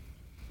own,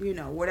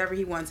 whatever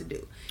he wanted to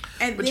do.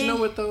 And but then, you know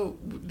what though?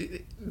 But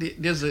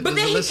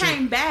then he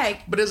came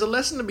back. But there's a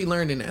lesson to be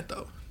learned in that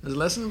though. There's a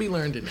lesson to be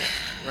learned in that,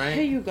 right?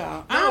 Here you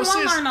go. I don't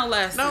want to learn no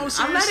lesson. No,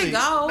 seriously. I let it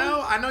go.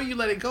 No, I know you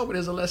let it go, but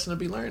there's a lesson to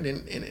be learned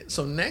in it.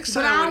 So next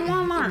time, I don't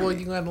want to learn. Well,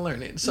 you're going to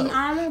learn it.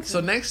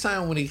 So next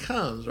time when he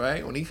comes,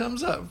 right? When he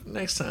comes up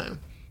next time,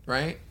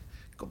 right?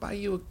 Go buy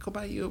you.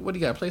 What do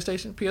you got?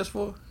 PlayStation,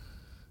 PS4?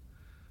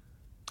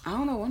 I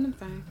don't know, one of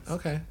them things.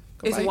 Okay.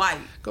 It's white.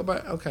 Go buy.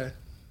 Okay.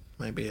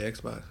 Might be an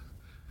Xbox.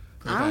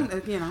 Okay. I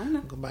don't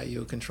know. Go buy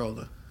you a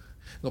controller.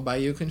 Go buy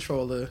you a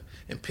controller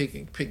and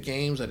pick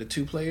games that are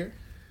 2-player.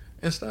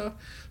 And stuff,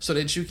 so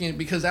that you can,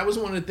 because that was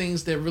one of the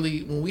things that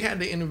really, when we had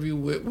the interview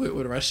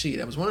with Rashid,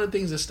 that was one of the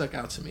things that stuck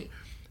out to me.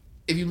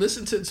 If you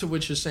listen to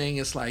what you're saying,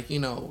 it's like,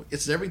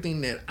 it's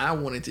everything that I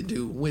wanted to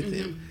do with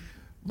him,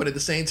 but at the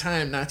same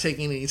time, not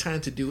taking any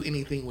time to do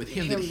anything with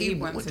him that he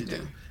wanted to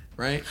do.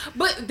 Right?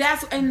 But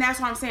that's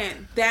what I'm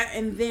saying.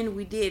 And then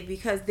we did,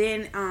 because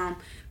then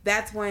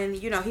that's when,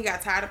 he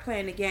got tired of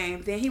playing the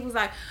game. Then he was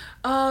like,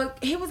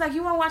 you want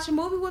to watch a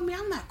movie with me?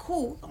 I'm like,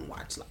 cool, we're going to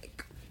watch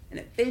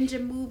an Avenger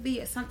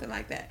movie or something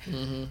like that.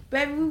 Mm-hmm.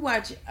 Baby, we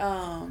watch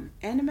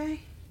anime.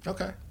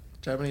 Okay.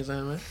 Japanese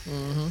anime.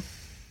 Mm-hmm.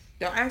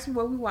 Don't ask me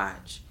what we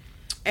watch.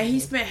 And he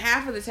spent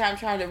half of the time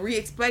trying to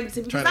re-explain it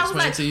to me. Because I was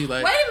like, wait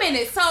a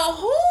minute, so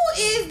who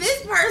is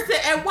this person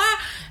and why?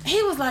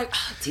 He was like,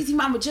 TT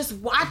Mama, just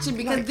watch it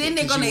because then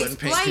they're going to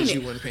explain it. Because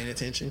you wasn't paying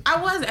attention.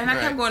 I wasn't, and I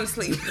kept going to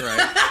sleep.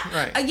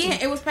 Right. Again,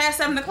 it was past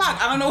 7 o'clock.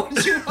 I don't know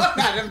what you want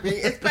out of me.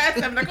 It's past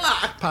 7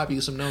 o'clock. Pop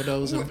you some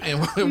no-dos and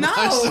no. The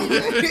no-dos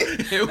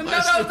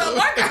don't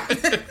work.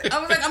 I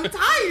was like, I'm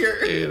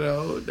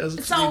tired.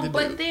 That's what you need to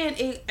but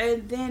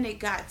do. Then it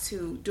got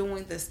to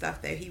doing the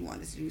stuff that he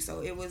wanted to do.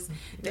 So it was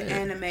the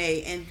anime,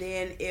 and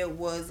then it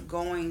was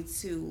going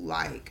to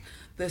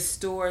the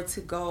store to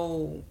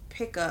go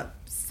pick up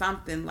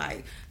something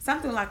like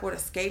with a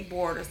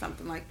skateboard or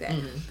something like that.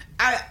 Mm-hmm.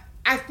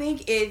 I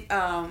think it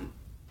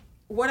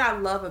what I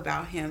love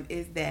about him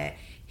is that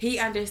he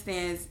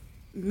understands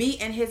me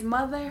and his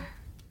mother.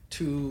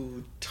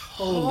 Two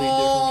totally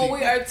different people.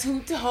 We are two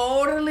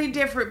totally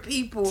different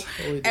people.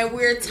 And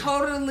we're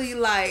totally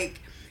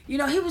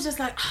he was just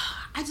like,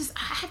 I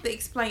have to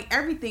explain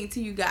everything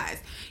to you guys.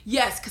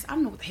 Yes, because I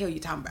don't know what the hell you're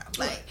talking about.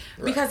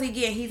 Because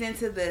again, he's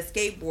into the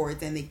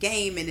skateboards and the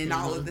gaming and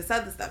all of this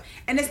other stuff.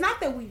 And it's not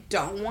that we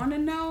don't want to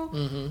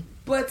know,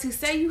 but to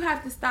say you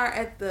have to start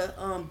at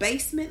the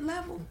basement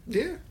level.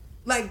 Yeah.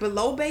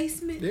 Below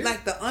basement,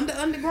 the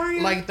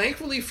underground.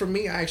 Thankfully for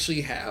me, I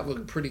actually have a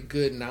pretty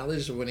good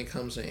knowledge when it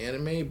comes to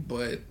anime.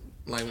 But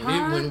but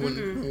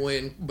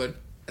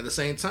at the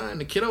same time,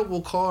 the kiddo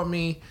will call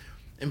me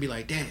and be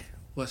like, "Dad,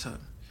 what's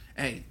up?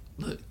 Hey,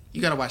 look,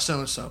 you gotta watch so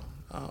and so."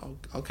 Oh,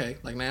 okay.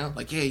 Now,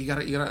 yeah, you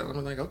gotta.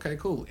 I'm like, okay,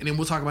 cool. And then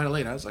we'll talk about it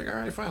later. I was like, all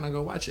right, fine, I'll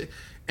go watch it,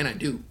 and I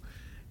do.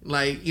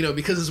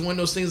 Because it's one of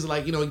those things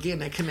again,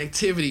 that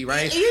connectivity,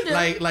 right? You do.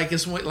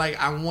 It's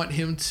I want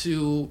him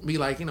to be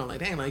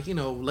dang,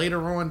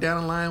 later on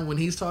down the line when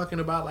he's talking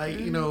about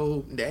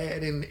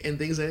dad and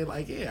things I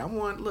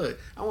want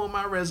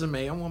my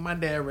resume, I want my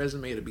dad's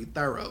resume to be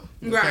thorough.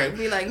 Okay? Right.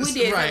 Be like, we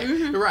did. Right.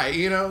 Mm-hmm.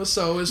 Right,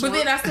 so it's But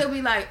then I still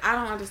be like, I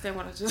don't understand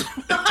what I just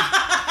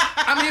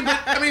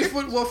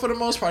for the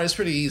most part, it's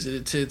pretty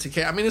easy to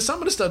care. I mean, it's some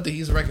of the stuff that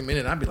he's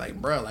recommended. I'd be like,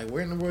 bro,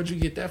 where in the world did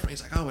you get that from?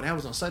 He's like, oh, well, that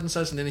was on such and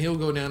such, and then he'll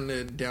go down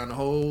the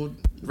whole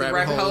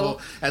rabbit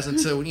hole as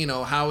into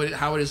how it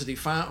is that he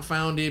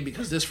found it,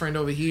 because this friend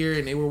over here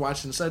and they were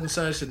watching such and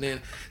such, and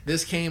then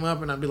this came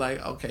up, and I'd be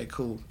like, okay,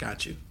 cool,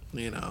 got you,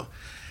 and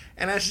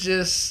that's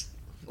just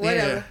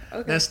whatever. Yeah,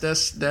 okay. That's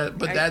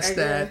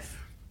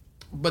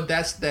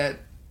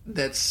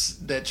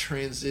that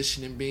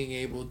transition and being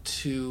able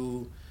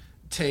to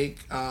take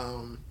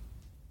a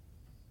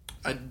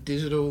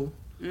digital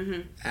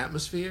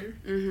atmosphere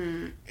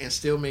and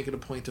still make it a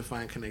point to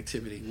find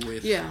connectivity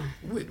with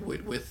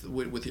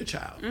your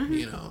child,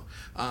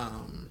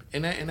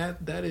 and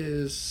that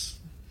is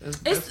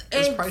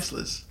it's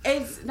priceless.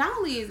 It's not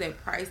only is it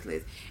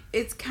priceless,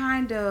 it's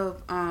kind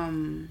of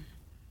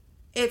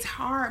it's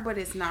hard, but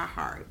it's not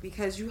hard,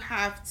 because you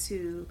have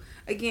to,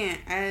 again,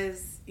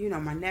 as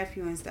my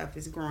nephew and stuff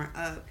is growing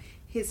up,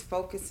 his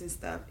focus and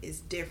stuff is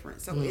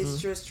different. So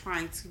it's just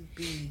trying to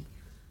be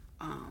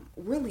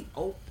really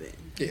open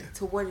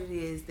to what it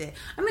is that,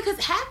 because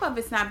half of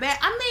it's not bad.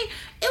 It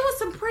was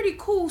some pretty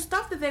cool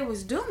stuff that they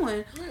was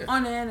doing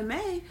on the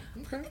anime.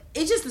 Okay.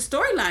 It's just the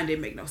storyline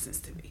didn't make no sense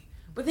to me.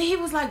 But then he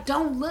was like,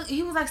 don't look.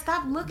 He was like,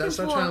 stop looking That's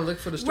for. not trying to look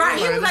for the storyline. Right.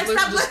 He was like,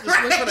 stop looking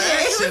for the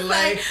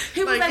action.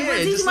 He was like,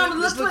 teach mama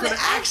look for the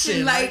action.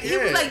 He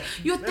was like,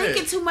 you're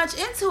thinking too much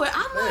into it.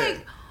 I'm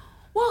like,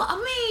 Well, I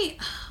mean,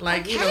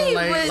 like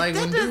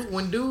okay,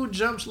 when dude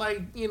jumps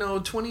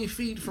 20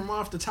 feet from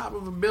off the top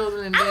of a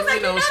building and then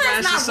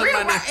smashes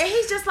somebody. And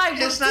he's just like,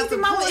 it's not the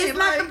point. It's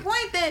not the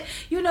point that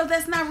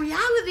that's not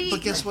reality.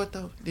 But guess what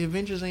though? The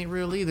Avengers ain't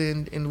real either,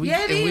 and we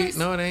is.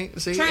 No, it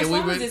ain't. See,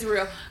 Transformers is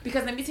real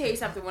because let me tell you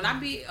something. When I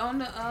be on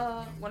the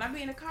when I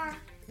be in the car,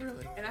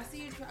 really, and I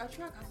see a truck,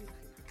 I'll be like.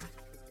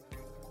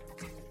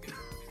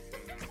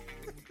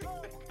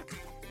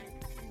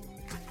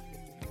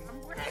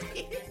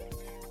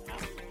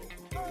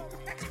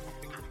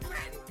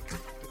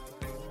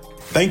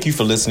 Thank you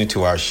for listening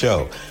to our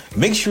show.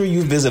 Make sure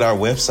you visit our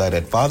website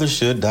at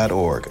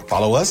fathershould.org.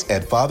 Follow us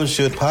at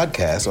Fathershould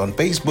Podcast on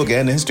Facebook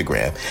and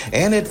Instagram,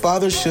 and at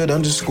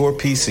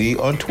Fathershould_PC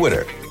on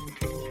Twitter.